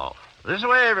all. This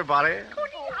way, everybody.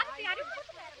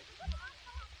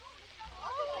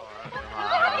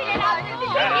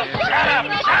 Shut up!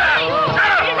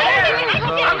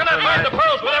 How can I find the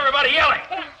pearls with everybody yelling?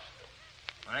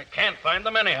 I can't find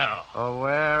them anyhow. Oh,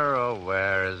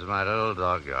 where is my little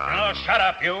doggone? Oh, shut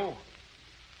up, you.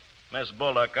 Miss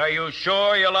Bullock, are you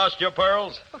sure you lost your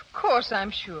pearls? Of course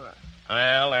I'm sure.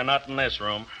 Well, they're not in this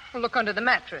room. Look under the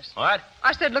mattress. What?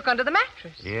 I said look under the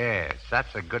mattress. Yes,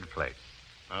 that's a good place.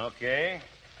 Okay.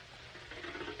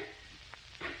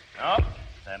 No,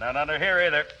 they're not under here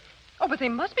either. Oh, but they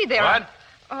must be there. What?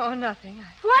 Oh, nothing.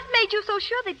 What made you so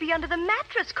sure they'd be under the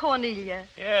mattress, Cornelia?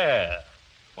 Yeah.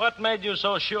 What made you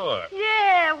so sure?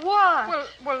 Yeah, what?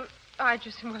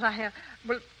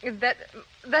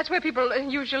 That's where people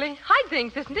usually hide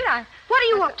things, isn't it? What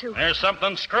are you up to? There's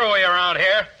something screwy around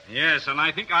here. Yes, and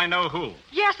I think I know who.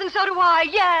 Yes, and so do I.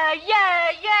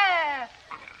 Yeah.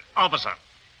 Officer,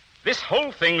 this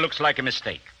whole thing looks like a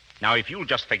mistake. Now, if you'll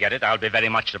just forget it, I'll be very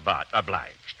much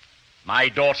obliged. My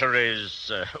daughter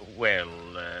is,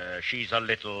 she's a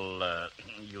little,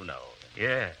 you know.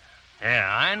 Yeah,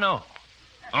 I know.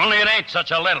 Only it ain't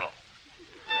such a little.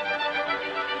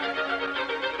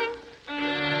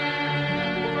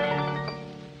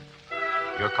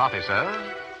 Your coffee,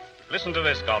 sir? Listen to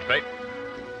this, Godfrey.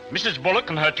 Mrs. Bullock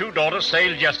and her 2 daughters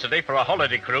sailed yesterday for a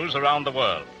holiday cruise around the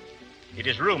world. It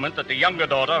is rumored that the younger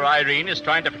daughter, Irene, is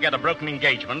trying to forget a broken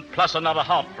engagement plus another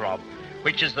heartthrob,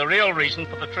 which is the real reason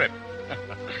for the trip.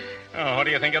 Oh, what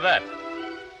do you think of that?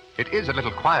 It is a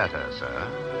little quieter, sir.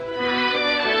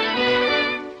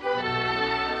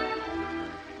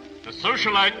 The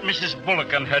socialite Mrs.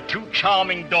 Bullock and her 2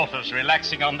 charming daughters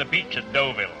relaxing on the beach at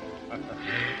Deauville.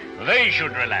 They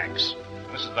should relax.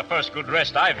 This is the first good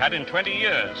rest I've had in 20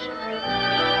 years.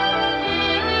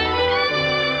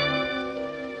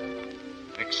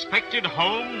 Expected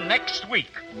home next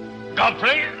week.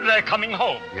 Godfrey, they're coming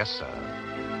home. Yes,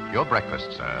 sir. Your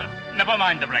breakfast, sir. Never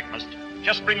mind the breakfast.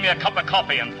 Just bring me a cup of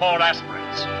coffee and 4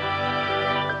 aspirins.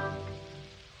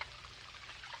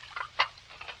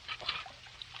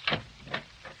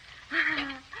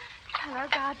 Hello,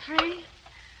 Godfrey.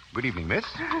 Good evening, miss.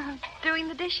 Doing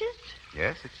the dishes?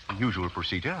 Yes, it's the usual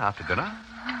procedure after dinner.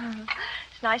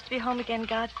 It's nice to be home again,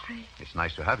 Godfrey. It's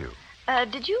nice to have you.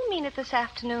 Did you mean it this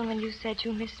afternoon when you said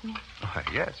you missed me?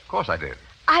 Yes, of course I did.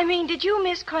 I mean, did you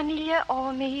miss Cornelia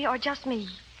or me or just me?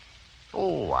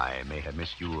 Oh, I may have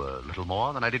missed you a little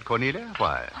more than I did Cornelia.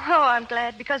 Why? Oh, I'm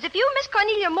glad, because if you missed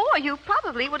Cornelia more, you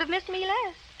probably would have missed me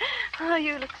less. Oh,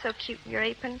 you look so cute in your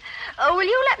apron. Oh, will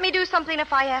you let me do something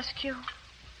if I ask you?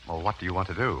 Well, what do you want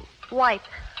to do? Wipe.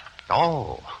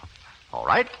 Oh, all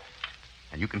right.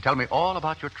 And you can tell me all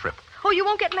about your trip. Oh, you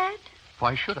won't get mad?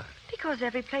 Why should I? Because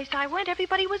every place I went,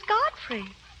 everybody was Godfrey.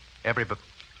 I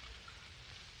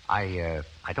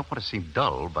don't want to seem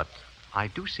dull, but I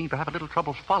do seem to have a little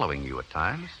trouble following you at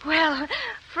times. Well,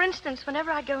 for instance, whenever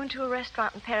I go into a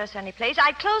restaurant in Paris or any place,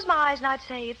 I'd close my eyes and I'd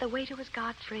say, the waiter was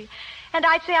Godfrey. And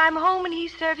I'd say, I'm home and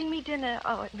he's serving me dinner.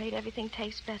 Oh, it made everything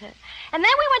taste better. And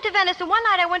then we went to Venice, and one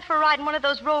night I went for a ride in one of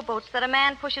those rowboats that a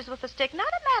man pushes with a stick. Not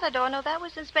a matador, no, that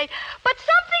was in Spain, but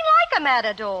something like a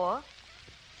matador.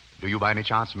 Do you by any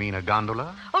chance mean a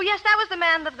gondola? Oh, yes, that was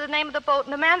the name of the boat,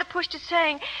 and the man that pushed it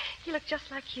sang. He looked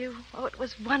just like you. Oh, it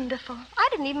was wonderful. I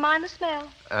didn't even mind the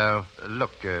smell.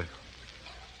 Look, do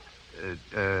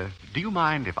you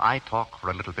mind if I talk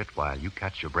for a little bit while you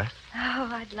catch your breath?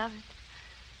 Oh, I'd love it.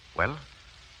 Well,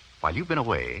 while you've been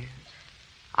away,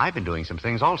 I've been doing some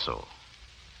things also.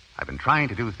 I've been trying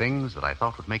to do things that I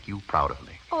thought would make you proud of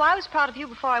me. Oh, I was proud of you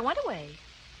before I went away.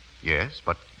 Yes,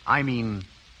 but I mean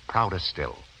prouder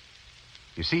still.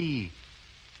 You see,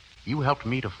 you helped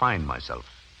me to find myself,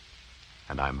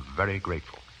 and I'm very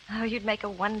grateful. Oh, you'd make a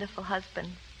wonderful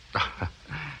husband.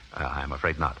 I'm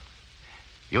afraid not.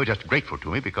 You're just grateful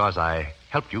to me because I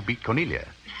helped you beat Cornelia.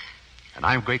 And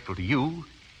I'm grateful to you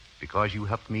because you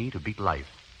helped me to beat life.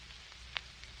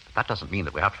 But that doesn't mean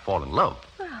that we have to fall in love.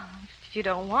 Well, if you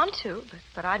don't want to,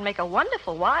 but I'd make a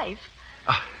wonderful wife.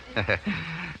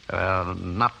 Well,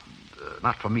 not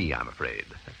for me, I'm afraid.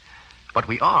 But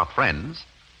we are friends,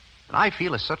 and I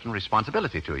feel a certain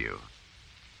responsibility to you.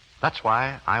 That's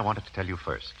why I wanted to tell you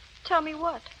first. Tell me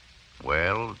what?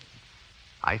 Well,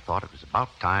 I thought it was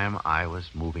about time I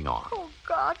was moving on. Oh,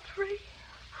 Godfrey.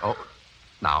 Oh,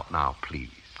 now, please.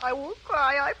 I won't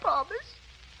cry, I promise.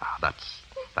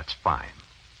 That's fine.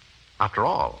 After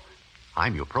all,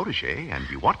 I'm your protege, and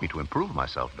you want me to improve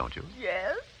myself, don't you?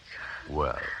 Yes.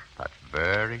 Well, that's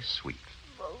very sweet.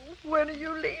 Well, when are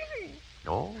you leaving?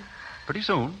 Oh, pretty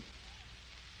soon.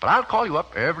 But I'll call you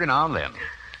up every now and then.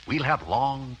 We'll have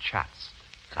long chats.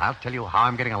 And I'll tell you how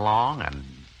I'm getting along, and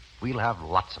we'll have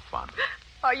lots of fun.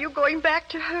 Are you going back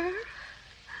to her?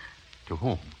 To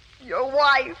whom? Your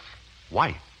wife.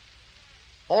 Wife?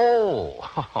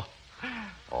 Oh.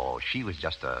 Oh, she was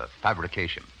just a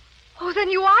fabrication. Oh,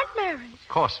 then you aren't married. Of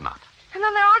course not. And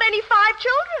then there aren't any 5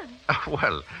 children.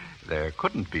 Well, there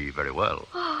couldn't be very well.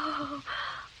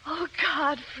 Oh,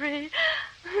 Godfrey.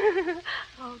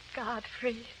 Oh,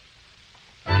 Godfrey.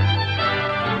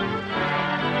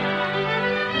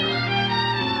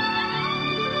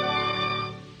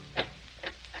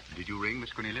 Did you ring,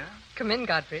 Miss Cornelia? Come in,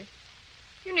 Godfrey.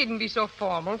 You needn't be so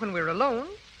formal when we're alone.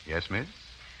 Yes, miss?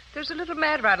 There's a little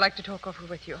matter I'd like to talk over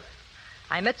with you.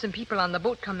 I met some people on the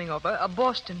boat coming over, a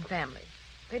Boston family.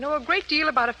 They know a great deal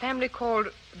about a family called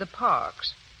the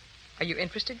Parkes. Are you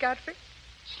interested, Godfrey?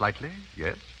 Slightly,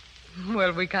 yes.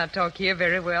 Well, we can't talk here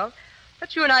very well.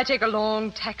 Let's you and I take a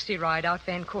long taxi ride out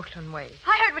Van Cortlandt way.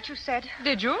 I heard what you said.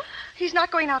 Did you? He's not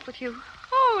going out with you.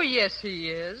 Oh, yes, he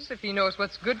is, if he knows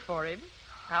what's good for him.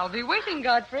 I'll be waiting,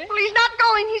 Godfrey. Well, he's not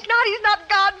going. He's not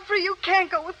Godfrey. You can't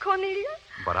go with Cornelia.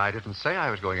 But I didn't say I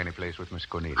was going anyplace with Miss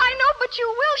Cornelia. I know, but you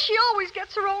will. She always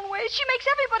gets her own way. She makes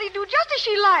everybody do just as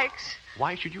she likes.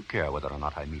 Why should you care whether or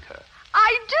not I meet her?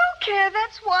 I do care.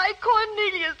 That's why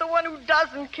Cornelia's the one who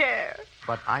doesn't care.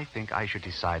 But I think I should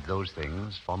decide those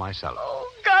things for myself.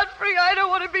 Oh, Godfrey, I don't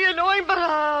want to be annoying, but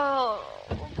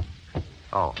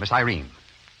Oh, Miss Irene.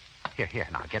 Here,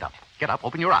 now, get up. Get up,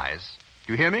 open your eyes.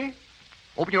 Do you hear me?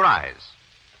 Open your eyes.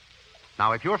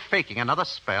 Now, if you're faking another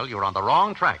spell, you're on the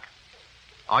wrong track.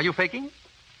 Are you faking?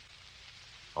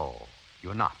 Oh,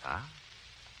 you're not, huh?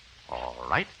 All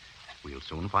right. We'll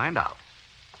soon find out.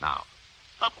 Now,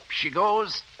 up she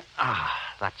goes. Ah,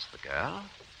 that's the girl.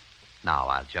 Now,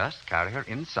 I'll just carry her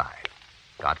inside.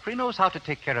 Godfrey knows how to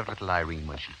take care of little Irene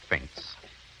when she faints.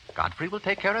 Godfrey will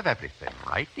take care of everything.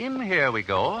 Right in here we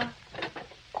go.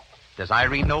 Does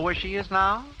Irene know where she is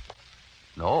now?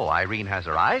 No, Irene has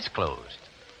her eyes closed.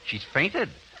 She's fainted.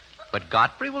 But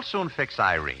Godfrey will soon fix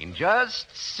Irene.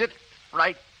 Just sit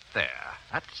right there.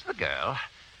 That's the girl.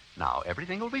 Now,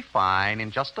 everything will be fine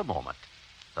in just a moment.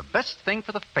 The best thing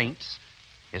for the faints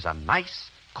is a nice,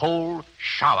 cold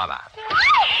shower bath.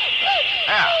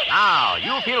 There, now,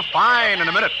 you'll feel fine in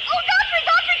a minute. Oh, Godfrey,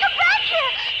 come back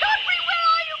here. Godfrey, where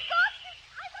are you, Godfrey?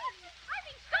 I've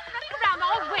been stuck running around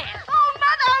all wet. Oh,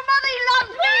 Mother, he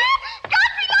loves me.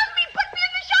 Godfrey loves me. Put me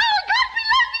in the shower. Godfrey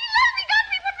loves me.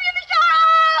 Godfrey, put me in the shower.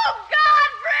 Oh,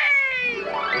 Godfrey!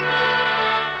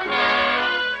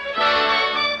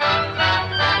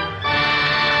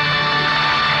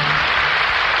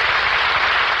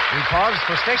 We pause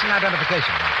for station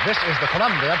identification. This is the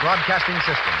Columbia Broadcasting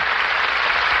System.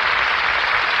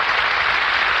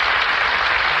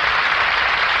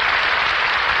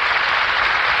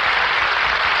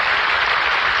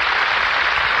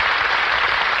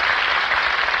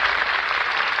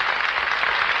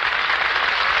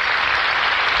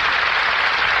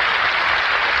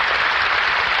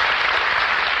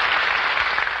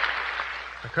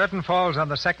 The curtain falls on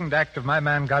the second act of My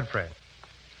Man Godfrey.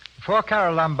 Before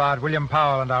Carole Lombard, William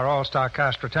Powell, and our all-star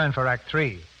cast return for Act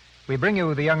 3, we bring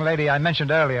you the young lady I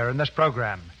mentioned earlier in this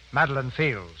program, Madeline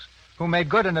Fields, who made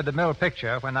good in a DeMille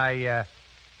picture when I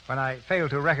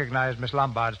failed to recognize Miss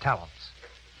Lombard's talents.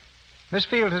 Miss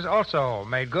Fields has also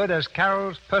made good as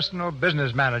Carole's personal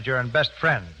business manager and best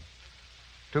friend.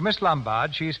 To Miss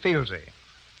Lombard, she's Fieldsy.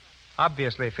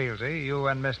 Obviously, Fieldsy, you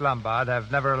and Miss Lombard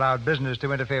have never allowed business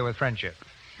to interfere with friendship.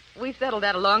 We settled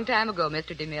that a long time ago,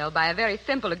 Mr. DeMille, by a very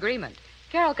simple agreement.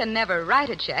 Carole can never write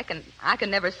a check, and I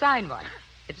can never sign one.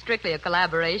 It's strictly a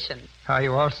collaboration. Are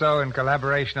you also in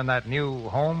collaboration on that new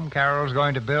home Carole's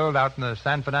going to build out in the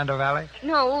San Fernando Valley?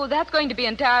 No, that's going to be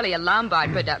entirely a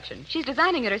Lombard production. She's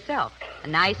designing it herself. A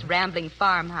nice, rambling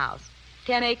farmhouse.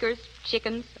 10 acres,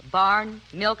 chickens, a barn,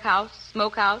 milk house,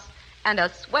 smokehouse, and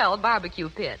a swell barbecue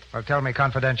pit. Well, tell me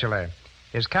confidentially,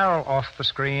 is Carole off the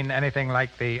screen anything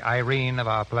like the Irene of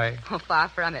our play? Oh, far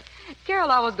from it. Carole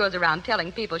always goes around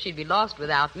telling people she'd be lost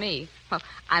without me. Well,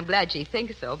 I'm glad she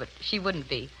thinks so, but she wouldn't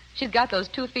be. She's got those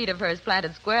 2 feet of hers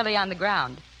planted squarely on the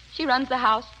ground. She runs the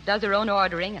house, does her own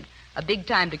ordering, and a big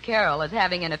time to Carole is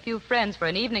having in a few friends for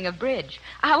an evening of bridge.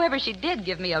 However, she did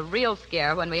give me a real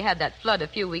scare when we had that flood a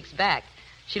few weeks back.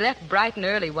 She left bright and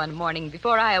early one morning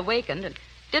before I awakened and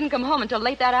didn't come home until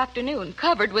late that afternoon,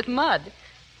 covered with mud.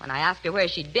 When I asked her where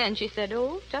she'd been, she said,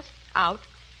 oh, just out.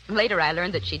 Later, I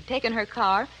learned that she'd taken her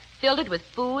car, filled it with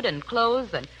food and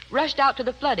clothes, and rushed out to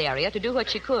the flood area to do what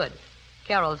she could.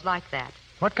 Carole's like that.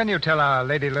 What can you tell our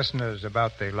lady listeners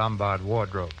about the Lombard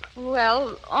wardrobe?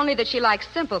 Well, only that she likes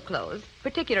simple clothes,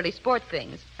 particularly sport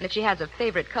things. And if she has a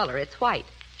favorite color, it's white.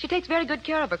 She takes very good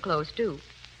care of her clothes, too.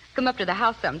 Come up to the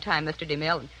house sometime, Mr.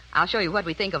 DeMille, and I'll show you what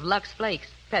we think of Lux Flakes.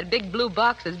 That big blue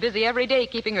box is busy every day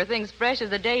keeping her things fresh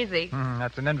as a daisy.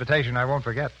 That's an invitation I won't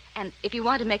forget. And if you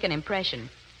want to make an impression,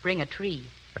 bring a tree.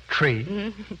 A tree?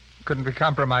 Mm-hmm. Couldn't we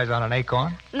compromise on an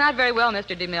acorn? Not very well,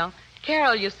 Mr. DeMille.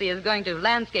 Carole, you see, is going to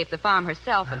landscape the farm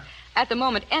herself, and at the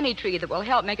moment, any tree that will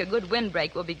help make a good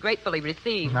windbreak will be gratefully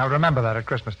received. Now, remember that at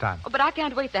Christmas time. Oh, but I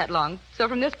can't wait that long. So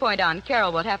from this point on,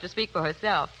 Carole will have to speak for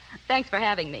herself. Thanks for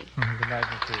having me. Good night,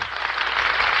 Miss Fields.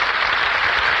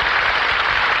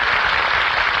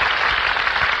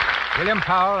 William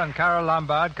Powell and Carole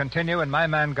Lombard continue in My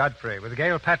Man Godfrey with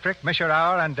Gail Patrick, Misha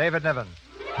Auer, and David Niven.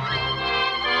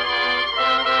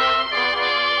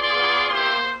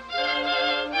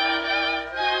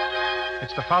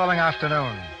 It's the following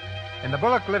afternoon. In the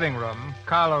Bullock living room,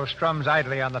 Carlo strums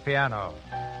idly on the piano,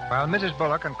 while Mrs.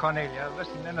 Bullock and Cornelia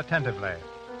listen inattentively.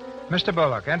 Mr.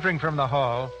 Bullock, entering from the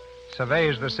hall,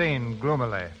 surveys the scene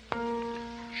gloomily.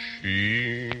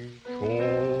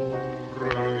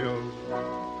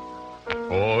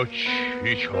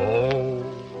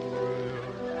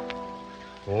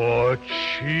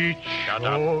 Shut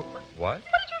up. What? What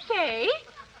did you say?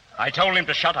 I told him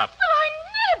to shut up. Well,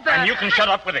 I never. And you can shut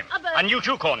up with him. And you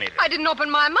too, Cornelia. I didn't open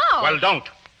my mouth. Well, don't.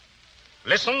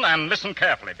 Listen, and listen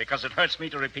carefully, because it hurts me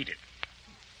to repeat it.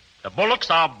 The Bullocks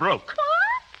are broke. What?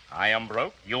 I am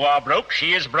broke, you are broke,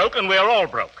 she is broke, and we're all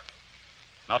broke.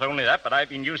 Not only that, but I've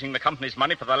been using the company's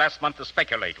money for the last month to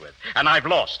speculate with. And I've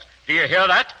lost. Do you hear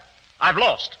that? I've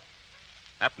lost.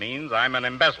 That means I'm an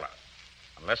embezzler.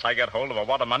 Unless I get hold of a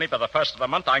wad of money by the first of the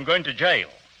month, I'm going to jail.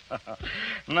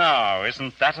 Now,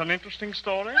 isn't that an interesting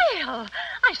story? Well,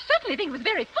 I certainly think it was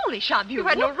very foolish of you. You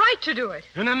had no right to do it.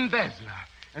 An embezzler.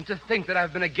 And to think that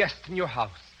I've been a guest in your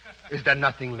house. Is there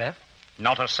nothing left?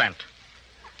 Not a cent.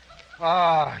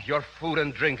 Ah, your food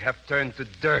and drink have turned to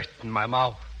dirt in my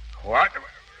mouth. What?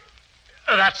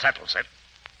 That settles it.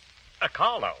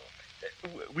 Carlo,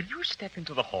 will you step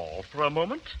into the hall for a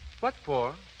moment? What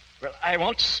for? Well, I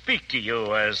want to speak to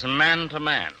you as man to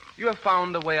man. You have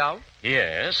found a way out?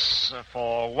 Yes,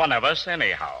 for one of us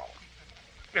anyhow.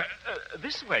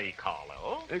 This way,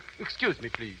 Carlo. Excuse me,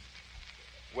 please.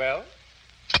 Well?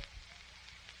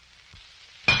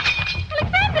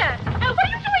 Alexander! What are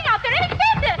you doing out there?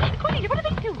 Alexander! Cornelia, what are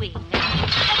they doing?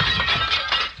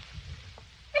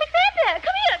 Alexander,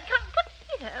 come here. Come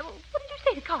here. What did you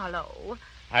say to Carlo?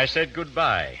 I said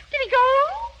goodbye. Did he go?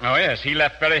 Oh, yes, he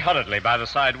left very hurriedly by the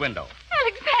side window.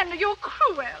 Alexander, you're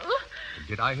cruel.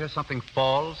 Did I hear something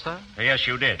fall, sir? Yes,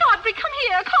 you did. Godfrey, come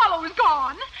here. Carlo is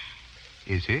gone.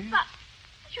 Is he? But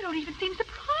you don't even seem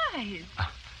surprised.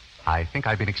 I think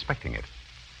I've been expecting it.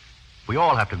 We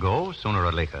all have to go, sooner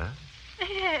or later.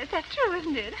 Yes, that's true,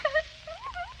 isn't it?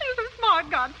 You're so smart,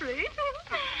 Godfrey.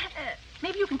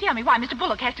 Maybe you can tell me why Mr.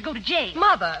 Bullock has to go to jail.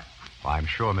 Mother. Well, I'm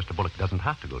sure Mr. Bullock doesn't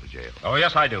have to go to jail. Oh,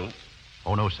 yes, I do.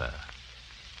 Oh, no, sir.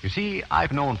 You see,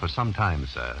 I've known for some time,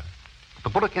 sir, that the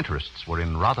Bullock interests were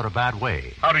in rather a bad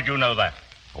way. How did you know that?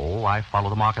 Oh, I follow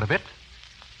the market a bit.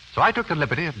 So I took the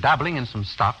liberty of dabbling in some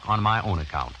stock on my own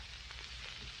account.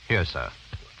 Here, sir.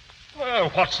 Well,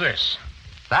 what's this?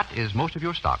 That is most of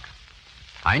your stock.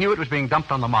 I knew it was being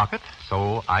dumped on the market,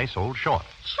 so I sold short.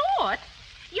 Short?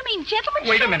 You mean gentlemen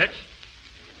Wait short? a minute.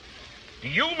 Do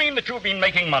you mean that you've been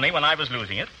making money when I was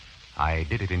losing it? I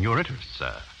did it in your interest,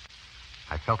 sir.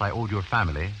 I felt I owed your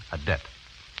family a debt.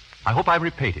 I hope I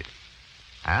repaid it.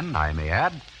 And I may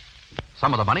add,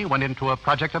 some of the money went into a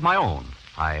project of my own.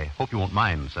 I hope you won't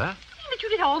mind, sir. You mean that you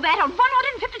did all that on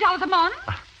 $150 a month?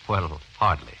 Well,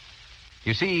 hardly.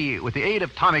 You see, with the aid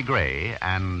of Tommy Gray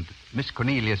and Miss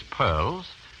Cornelia's pearls...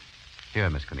 Here,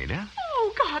 Miss Cornelia.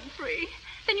 Oh, Godfrey.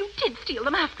 Then you did steal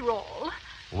them after all.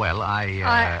 Well,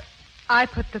 I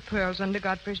put the pearls under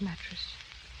Godfrey's mattress.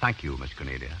 Thank you, Miss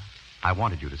Cornelia. I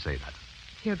wanted you to say that.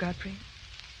 Here, Godfrey.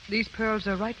 These pearls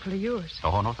are rightfully yours.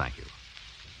 Oh, no, thank you.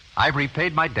 I've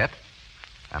repaid my debt,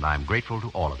 and I'm grateful to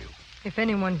all of you. If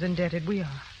anyone's indebted, we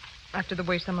are. After the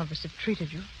way some of us have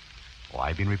treated you. Oh,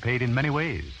 I've been repaid in many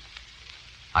ways.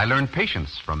 I learned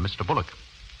patience from Mr. Bullock.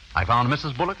 I found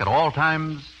Mrs. Bullock at all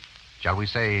times, shall we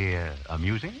say,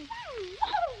 amusing.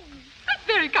 That's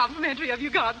very complimentary of you,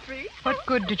 Godfrey. What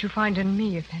good did you find in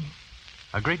me, if any?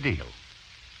 A great deal.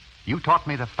 You taught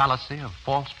me the fallacy of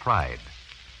false pride.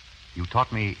 You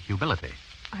taught me humility.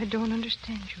 I don't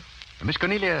understand you. Miss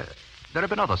Cornelia, there have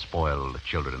been other spoiled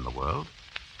children in the world.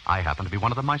 I happen to be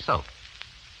one of them myself.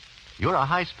 You're a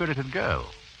high-spirited girl.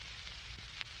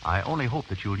 I only hope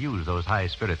that you'll use those high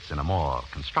spirits in a more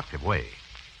constructive way.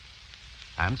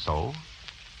 And so,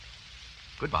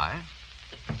 goodbye.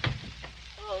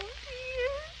 Oh,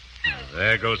 dear.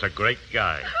 There goes a great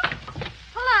guy.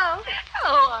 Hello.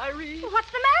 Hello, Irene.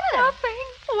 What's the matter? Nothing.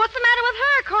 What's the matter with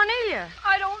her, Cornelia?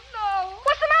 I don't know.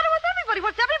 What's the matter with everybody?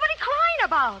 What's everybody crying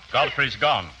about? Godfrey's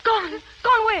gone. Gone.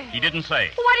 Gone where? He didn't say.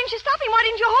 Well, why didn't you stop him? Why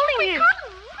didn't you hold him here?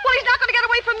 couldn't. Well, he's not going to get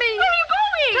away from me. Where are you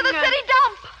going? To the city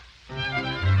dump.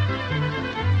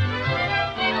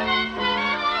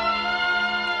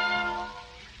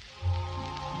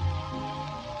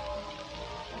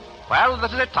 Well,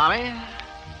 this is it, Tommy.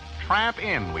 Tramp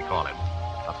Inn, we call it.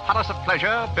 A palace of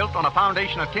pleasure built on a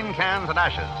foundation of tin cans and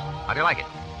ashes. How do you like it?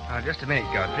 Just a minute,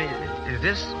 Godfrey. Is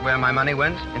this where my money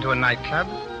went? Into a nightclub?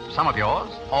 Some of yours,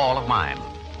 all of mine.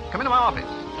 Come into my office.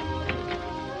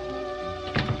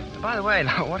 By the way,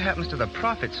 now, what happens to the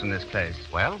profits from this place?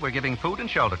 Well, we're giving food and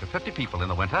shelter to 50 people in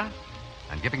the winter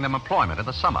and giving them employment in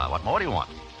the summer. What more do you want?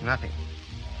 Nothing.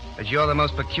 But you're the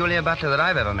most peculiar butler that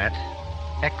I've ever met.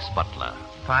 Ex-butler.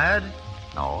 Fired?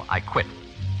 No, I quit.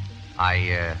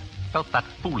 I felt that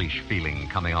foolish feeling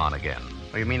coming on again.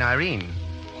 Oh, you mean Irene?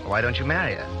 Why don't you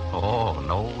marry her? Oh,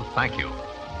 no, thank you.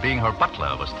 Being her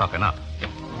butler was tough enough.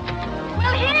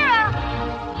 Well, here.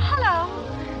 Hello.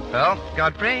 Well,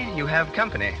 Godfrey, you have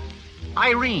company.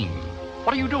 Irene,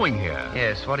 what are you doing here?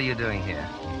 Yes, what are you doing here?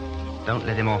 Don't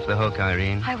let him off the hook,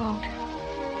 Irene. I won't.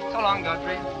 So long,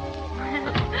 Godfrey.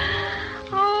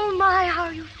 Oh, my, how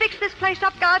you fixed this place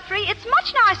up, Godfrey. It's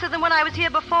much nicer than when I was here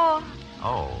before.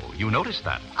 Oh, you noticed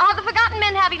that? Are the Forgotten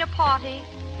Men having a party?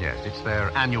 Yes, it's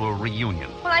their annual reunion.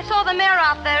 Well, I saw the mayor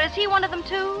out there. Is he one of them,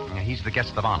 too? He's the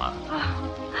guest of honor.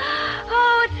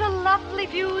 Oh, it's a lovely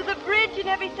view, the bridge and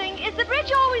everything. Is the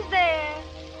bridge always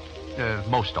there?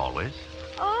 Most always.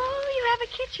 Oh, you have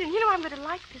a kitchen. You know, I'm going to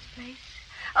like this place.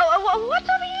 Oh, what's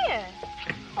over here?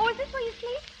 Oh, is this where you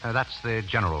sleep? That's the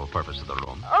general purpose of the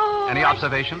room. Oh. Any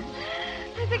observations?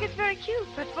 I think it's very cute,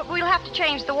 but we'll have to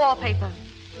change the wallpaper.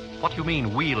 What do you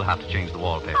mean we'll have to change the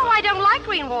wallpaper? Oh, I don't like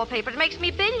green wallpaper. It makes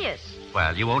me bilious.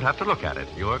 Well, you won't have to look at it.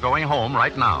 You're going home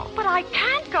right now. But I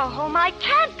can't go home. I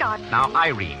can't, Godfrey. Now,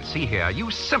 Irene, see here.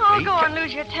 You simply... Oh, go on,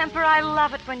 lose your temper. I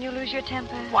love it when you lose your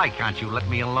temper. Why can't you let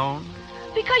me alone?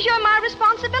 Because you're my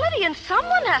responsibility, and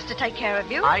someone has to take care of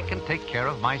you. I can take care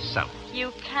of myself.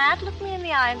 You can't look me in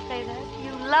the eye and say that.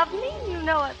 You love me, you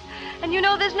know it. And you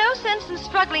know there's no sense in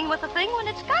struggling with a thing when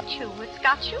it's got you. It's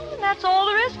got you, and that's all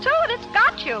there is to it. It's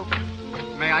got you.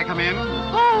 May I come in?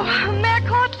 Oh, Mayor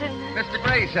Cortland. Mr.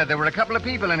 Gray said there were a couple of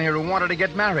people in here who wanted to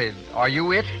get married. Are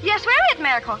you it? Yes, we're it,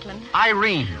 Mayor Cortland.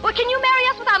 Irene. Well, can you marry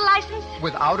us without a license?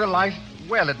 Without a license?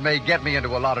 Well, it may get me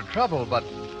into a lot of trouble, but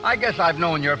I guess I've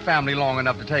known your family long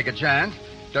enough to take a chance.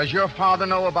 Does your father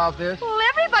know about this? Well,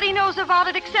 everybody knows about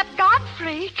it except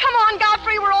Godfrey. Come on,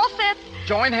 Godfrey, we're all set.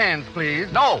 Join hands,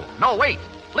 please. No, wait.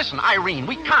 Listen, Irene,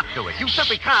 we can't do it. You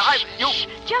simply can't. Shh.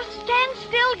 Just stand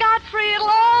still, Godfrey. It'll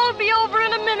all be over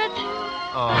in a minute.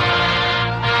 Oh.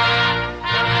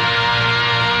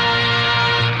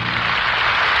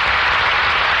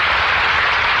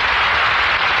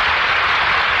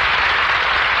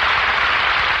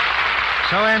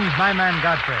 So ends My Man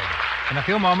Godfrey. In a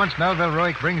few moments, Melville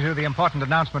Ruick brings you the important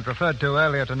announcement referred to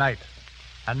earlier tonight.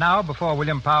 And now, before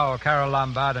William Powell, Carole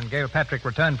Lombard, and Gail Patrick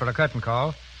return for a curtain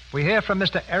call, we hear from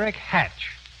Mr. Eric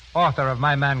Hatch, author of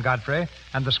My Man Godfrey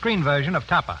and the screen version of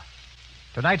Topper.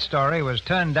 Tonight's story was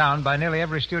turned down by nearly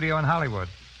every studio in Hollywood.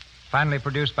 Finally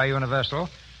produced by Universal,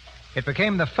 it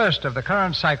became the first of the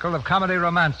current cycle of comedy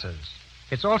romances.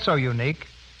 It's also unique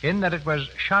in that it was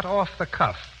shot off the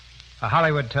cuff, a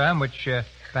Hollywood term which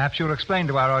perhaps you'll explain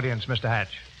to our audience, Mr.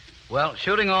 Hatch. Well,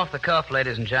 shooting off the cuff,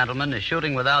 ladies and gentlemen, is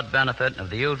shooting without benefit of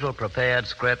the usual prepared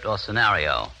script or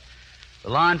scenario. The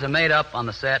lines are made up on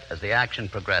the set as the action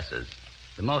progresses.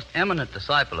 The most eminent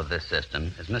disciple of this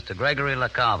system is Mr. Gregory La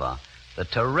Cava, the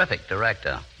terrific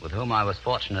director with whom I was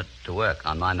fortunate to work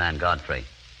on My Man Godfrey.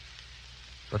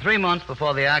 For 3 months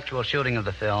before the actual shooting of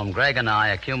the film, Greg and I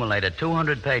accumulated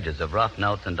 200 pages of rough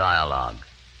notes and dialogue.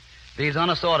 These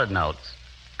unassorted notes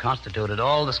constituted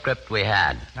all the script we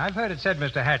had. I've heard it said,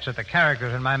 Mr. Hatch, that the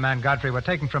characters in My Man Godfrey were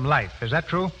taken from life. Is that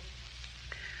true?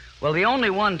 Well, the only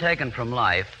one taken from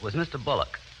life was Mr.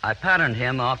 Bullock. I patterned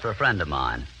him after a friend of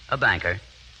mine, a banker.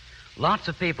 Lots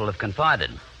of people have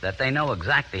confided that they know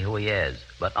exactly who he is,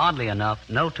 but oddly enough,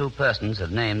 no two persons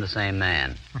have named the same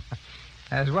man.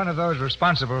 As one of those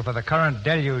responsible for the current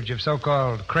deluge of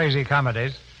so-called crazy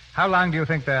comedies, how long do you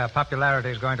think their popularity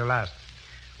is going to last?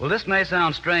 Well, this may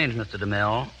sound strange, Mr.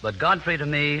 DeMille, but Godfrey to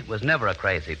me was never a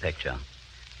crazy picture.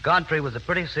 Godfrey was a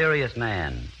pretty serious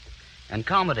man. And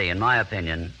comedy, in my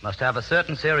opinion, must have a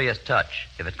certain serious touch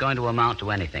if it's going to amount to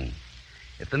anything.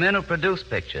 If the men who produce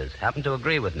pictures happen to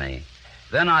agree with me,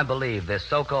 then I believe this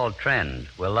so-called trend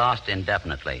will last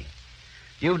indefinitely.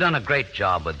 You've done a great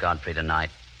job with Godfrey tonight,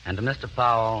 and to Mr.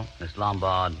 Powell, Miss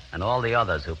Lombard, and all the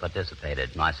others who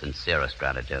participated, my sincerest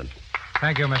gratitude.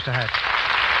 Thank you, Mr. Hatch.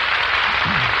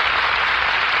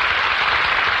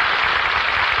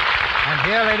 And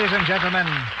here, ladies and gentlemen,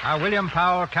 are William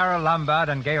Powell, Carole Lombard,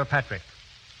 and Gail Patrick.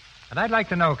 And I'd like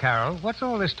to know, Carole, what's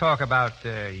all this talk about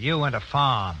you and a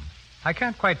farm? I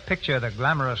can't quite picture the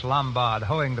glamorous Lombard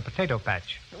hoeing the potato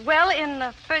patch. Well, in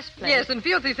the first place... Yes, and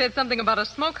Fieldsy said something about a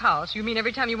smokehouse. You mean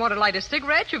every time you want to light a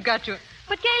cigarette, you've got to...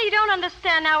 But, Gail, you don't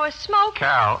understand. Now, a smoke...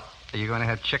 Carol, are you going to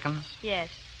have chickens? Yes.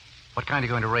 What kind are you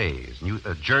going to raise?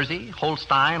 Jersey,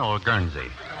 Holstein, or Guernsey?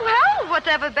 Well,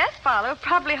 whatever best, Father.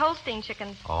 Probably Holstein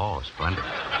chickens. Oh, splendid.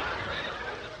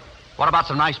 What about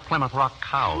some nice Plymouth Rock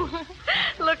cows?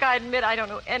 Look, I admit I don't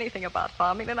know anything about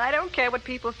farming, and I don't care what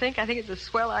people think. I think it's a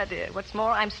swell idea. What's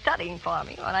more, I'm studying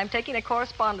farming, and I'm taking a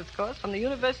correspondence course from the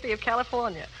University of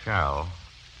California. Carol,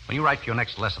 when you write for your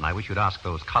next lesson, I wish you'd ask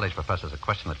those college professors a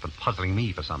question that's been puzzling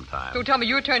me for some time. So tell me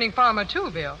you're turning farmer, too,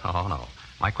 Bill. Oh, no.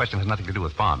 My question has nothing to do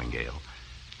with farming, Gail.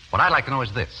 What I'd like to know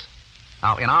is this.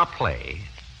 Now, in our play,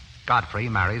 Godfrey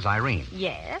marries Irene.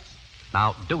 Yes.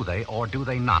 Now, do they or do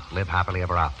they not live happily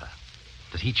ever after?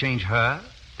 Does he change her?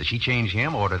 Does she change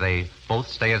him, or do they both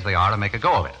stay as they are and make a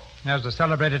go of it? As the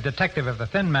celebrated detective of the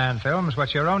Thin Man films,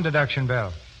 what's your own deduction,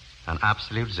 Bill? An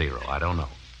absolute zero. I don't know.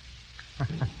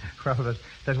 Well,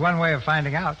 there's one way of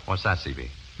finding out. What's that, C.B.?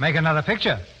 Make another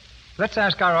picture. Let's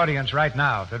ask our audience right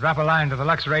now to drop a line to the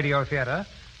Lux Radio Theater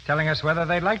telling us whether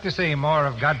they'd like to see more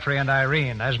of Godfrey and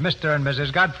Irene as Mr. and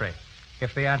Mrs. Godfrey.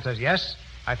 If the answer's yes,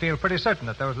 I feel pretty certain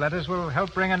that those letters will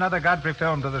help bring another Godfrey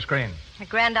film to the screen. A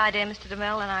grand idea, Mr.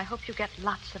 DeMille, and I hope you get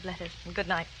lots of letters. And good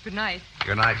night. Good night.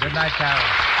 Good night. Good night, Carol.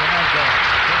 Good night, Bill.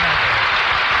 Good night, Bill.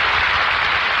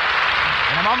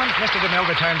 In a moment, Mr. DeMille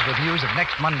returns with news of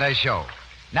next Monday's show.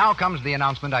 Now comes the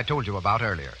announcement I told you about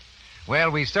earlier. Well,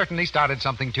 we certainly started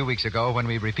something 2 weeks ago when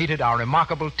we repeated our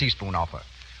remarkable teaspoon offer.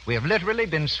 We have literally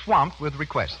been swamped with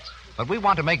requests, but we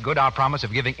want to make good our promise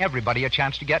of giving everybody a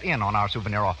chance to get in on our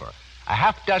souvenir offer. A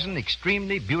half dozen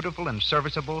extremely beautiful and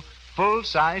serviceable,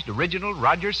 full-sized, original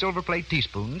Rogers silver plate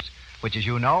teaspoons, which, as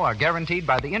you know, are guaranteed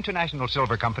by the International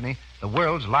Silver Company, the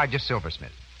world's largest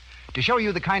silversmith. To show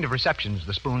you the kind of receptions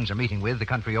the spoons are meeting with the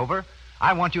country over,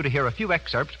 I want you to hear a few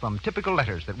excerpts from typical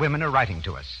letters that women are writing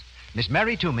to us. Miss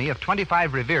Mary Toomey of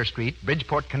 25 Revere Street,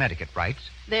 Bridgeport, Connecticut, writes,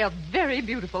 They are very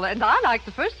beautiful, and I like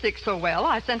the first 6 so well,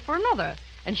 I sent for another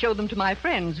and showed them to my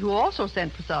friends, who also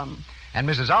sent for some. And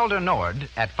Mrs. Alder Nord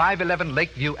at 511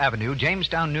 Lakeview Avenue,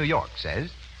 Jamestown, New York, says,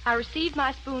 I received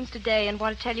my spoons today and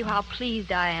want to tell you how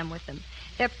pleased I am with them.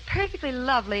 They're perfectly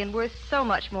lovely and worth so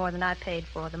much more than I paid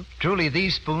for them. Truly,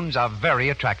 these spoons are very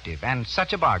attractive and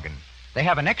such a bargain. They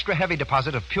have an extra heavy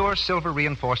deposit of pure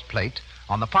silver-reinforced plate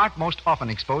on the part most often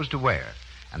exposed to wear,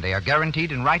 and they are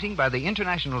guaranteed in writing by the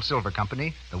International Silver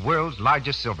Company, the world's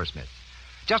largest silversmith.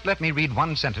 Just let me read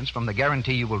one sentence from the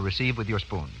guarantee you will receive with your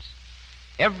spoons.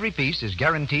 Every piece is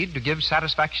guaranteed to give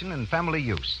satisfaction in family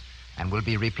use and will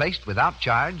be replaced without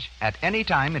charge at any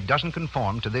time it doesn't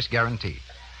conform to this guarantee.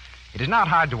 It is not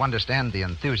hard to understand the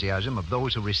enthusiasm of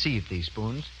those who receive these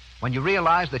spoons when you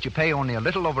realize that you pay only a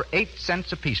little over 8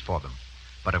 cents apiece for them.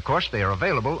 But, of course, they are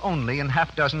available only in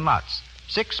half-dozen lots,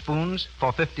 6 spoons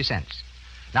for 50 cents.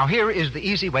 Now, here is the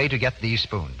easy way to get these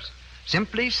spoons.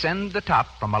 Simply send the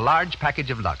top from a large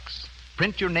package of Lux.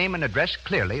 Print your name and address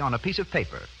clearly on a piece of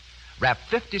paper. Wrap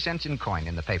 50 cents in coin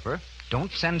in the paper.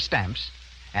 Don't send stamps.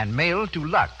 And mail to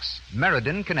Lux,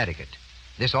 Meriden, Connecticut.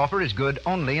 This offer is good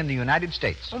only in the United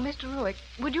States. Oh, Mr. Ruick,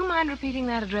 would you mind repeating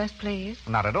that address, please?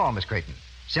 Not at all, Miss Creighton.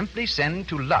 Simply send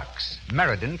to Lux,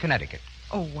 Meriden, Connecticut.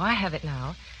 Oh, I have it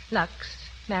now. Lux,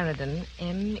 Meriden,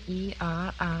 Meriden,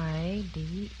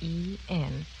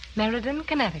 Meriden,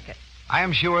 Connecticut. I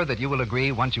am sure that you will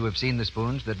agree, once you have seen the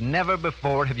spoons, that never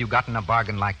before have you gotten a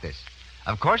bargain like this.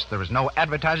 Of course, there is no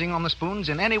advertising on the spoons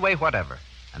in any way whatever,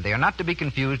 and they are not to be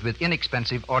confused with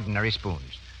inexpensive ordinary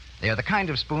spoons. They are the kind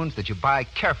of spoons that you buy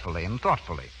carefully and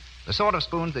thoughtfully, the sort of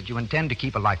spoons that you intend to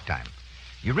keep a lifetime.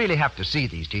 You really have to see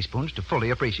these teaspoons to fully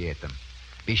appreciate them.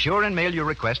 Be sure and mail your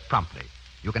request promptly.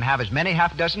 You can have as many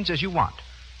half-dozens as you want,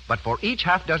 but for each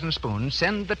half-dozen spoons,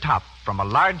 send the top from a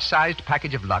large-sized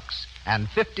package of Lux and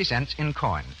 50 cents in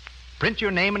coin. Print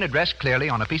your name and address clearly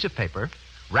on a piece of paper,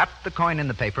 wrap the coin in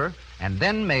the paper, and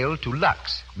then mail to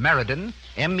Lux, Meriden,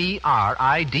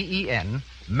 Meriden,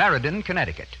 Meriden,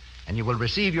 Connecticut, and you will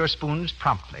receive your spoons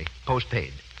promptly,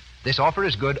 postpaid. This offer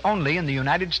is good only in the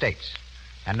United States.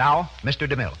 And now, Mr.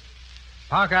 DeMille.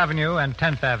 Park Avenue and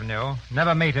 10th Avenue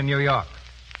never meet in New York,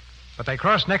 but they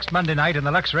cross next Monday night in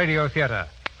the Lux Radio Theater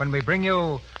when we bring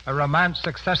you a romance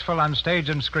successful on stage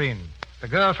and screen, The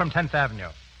Girl from 10th Avenue.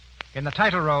 In the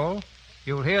title role,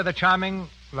 you'll hear the charming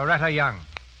Loretta Young,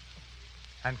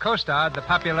 and co-starred the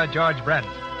popular George Brent.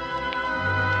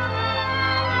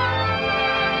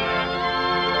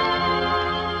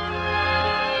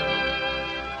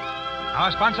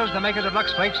 Our sponsors, the makers of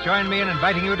Lux Flakes, join me in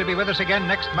inviting you to be with us again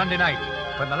next Monday night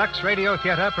when the Lux Radio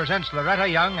Theater presents Loretta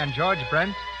Young and George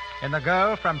Brent in The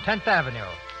Girl from 10th Avenue.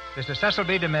 This is Cecil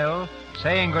B. DeMille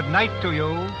saying good night to you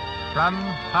from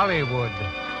Hollywood.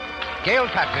 Gail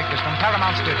Patrick is from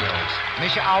Paramount Studios,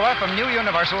 Misha Auer from New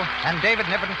Universal, and David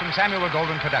Niven from Samuel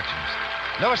Goldwyn Productions.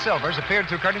 Louis Silvers appeared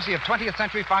through courtesy of 20th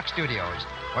Century Fox Studios,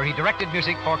 where he directed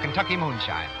music for Kentucky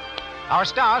Moonshine. Our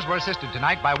stars were assisted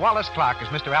tonight by Wallace Clark as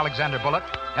Mr. Alexander Bullock,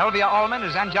 Elvia Allman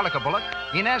as Angelica Bullock,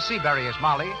 Inez Seabury as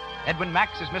Molly, Edwin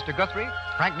Max as Mr. Guthrie,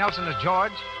 Frank Nelson as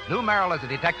George, Lou Merrill as a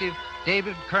detective,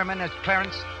 David Kerman as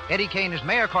Clarence, Eddie Kane as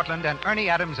Mayor Cortland, and Ernie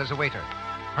Adams as a waiter.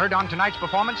 Heard on tonight's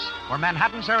performance were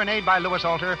Manhattan Serenade by Louis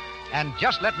Alter and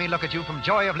Just Let Me Look at You from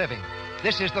Joy of Living.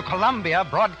 This is the Columbia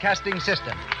Broadcasting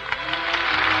System.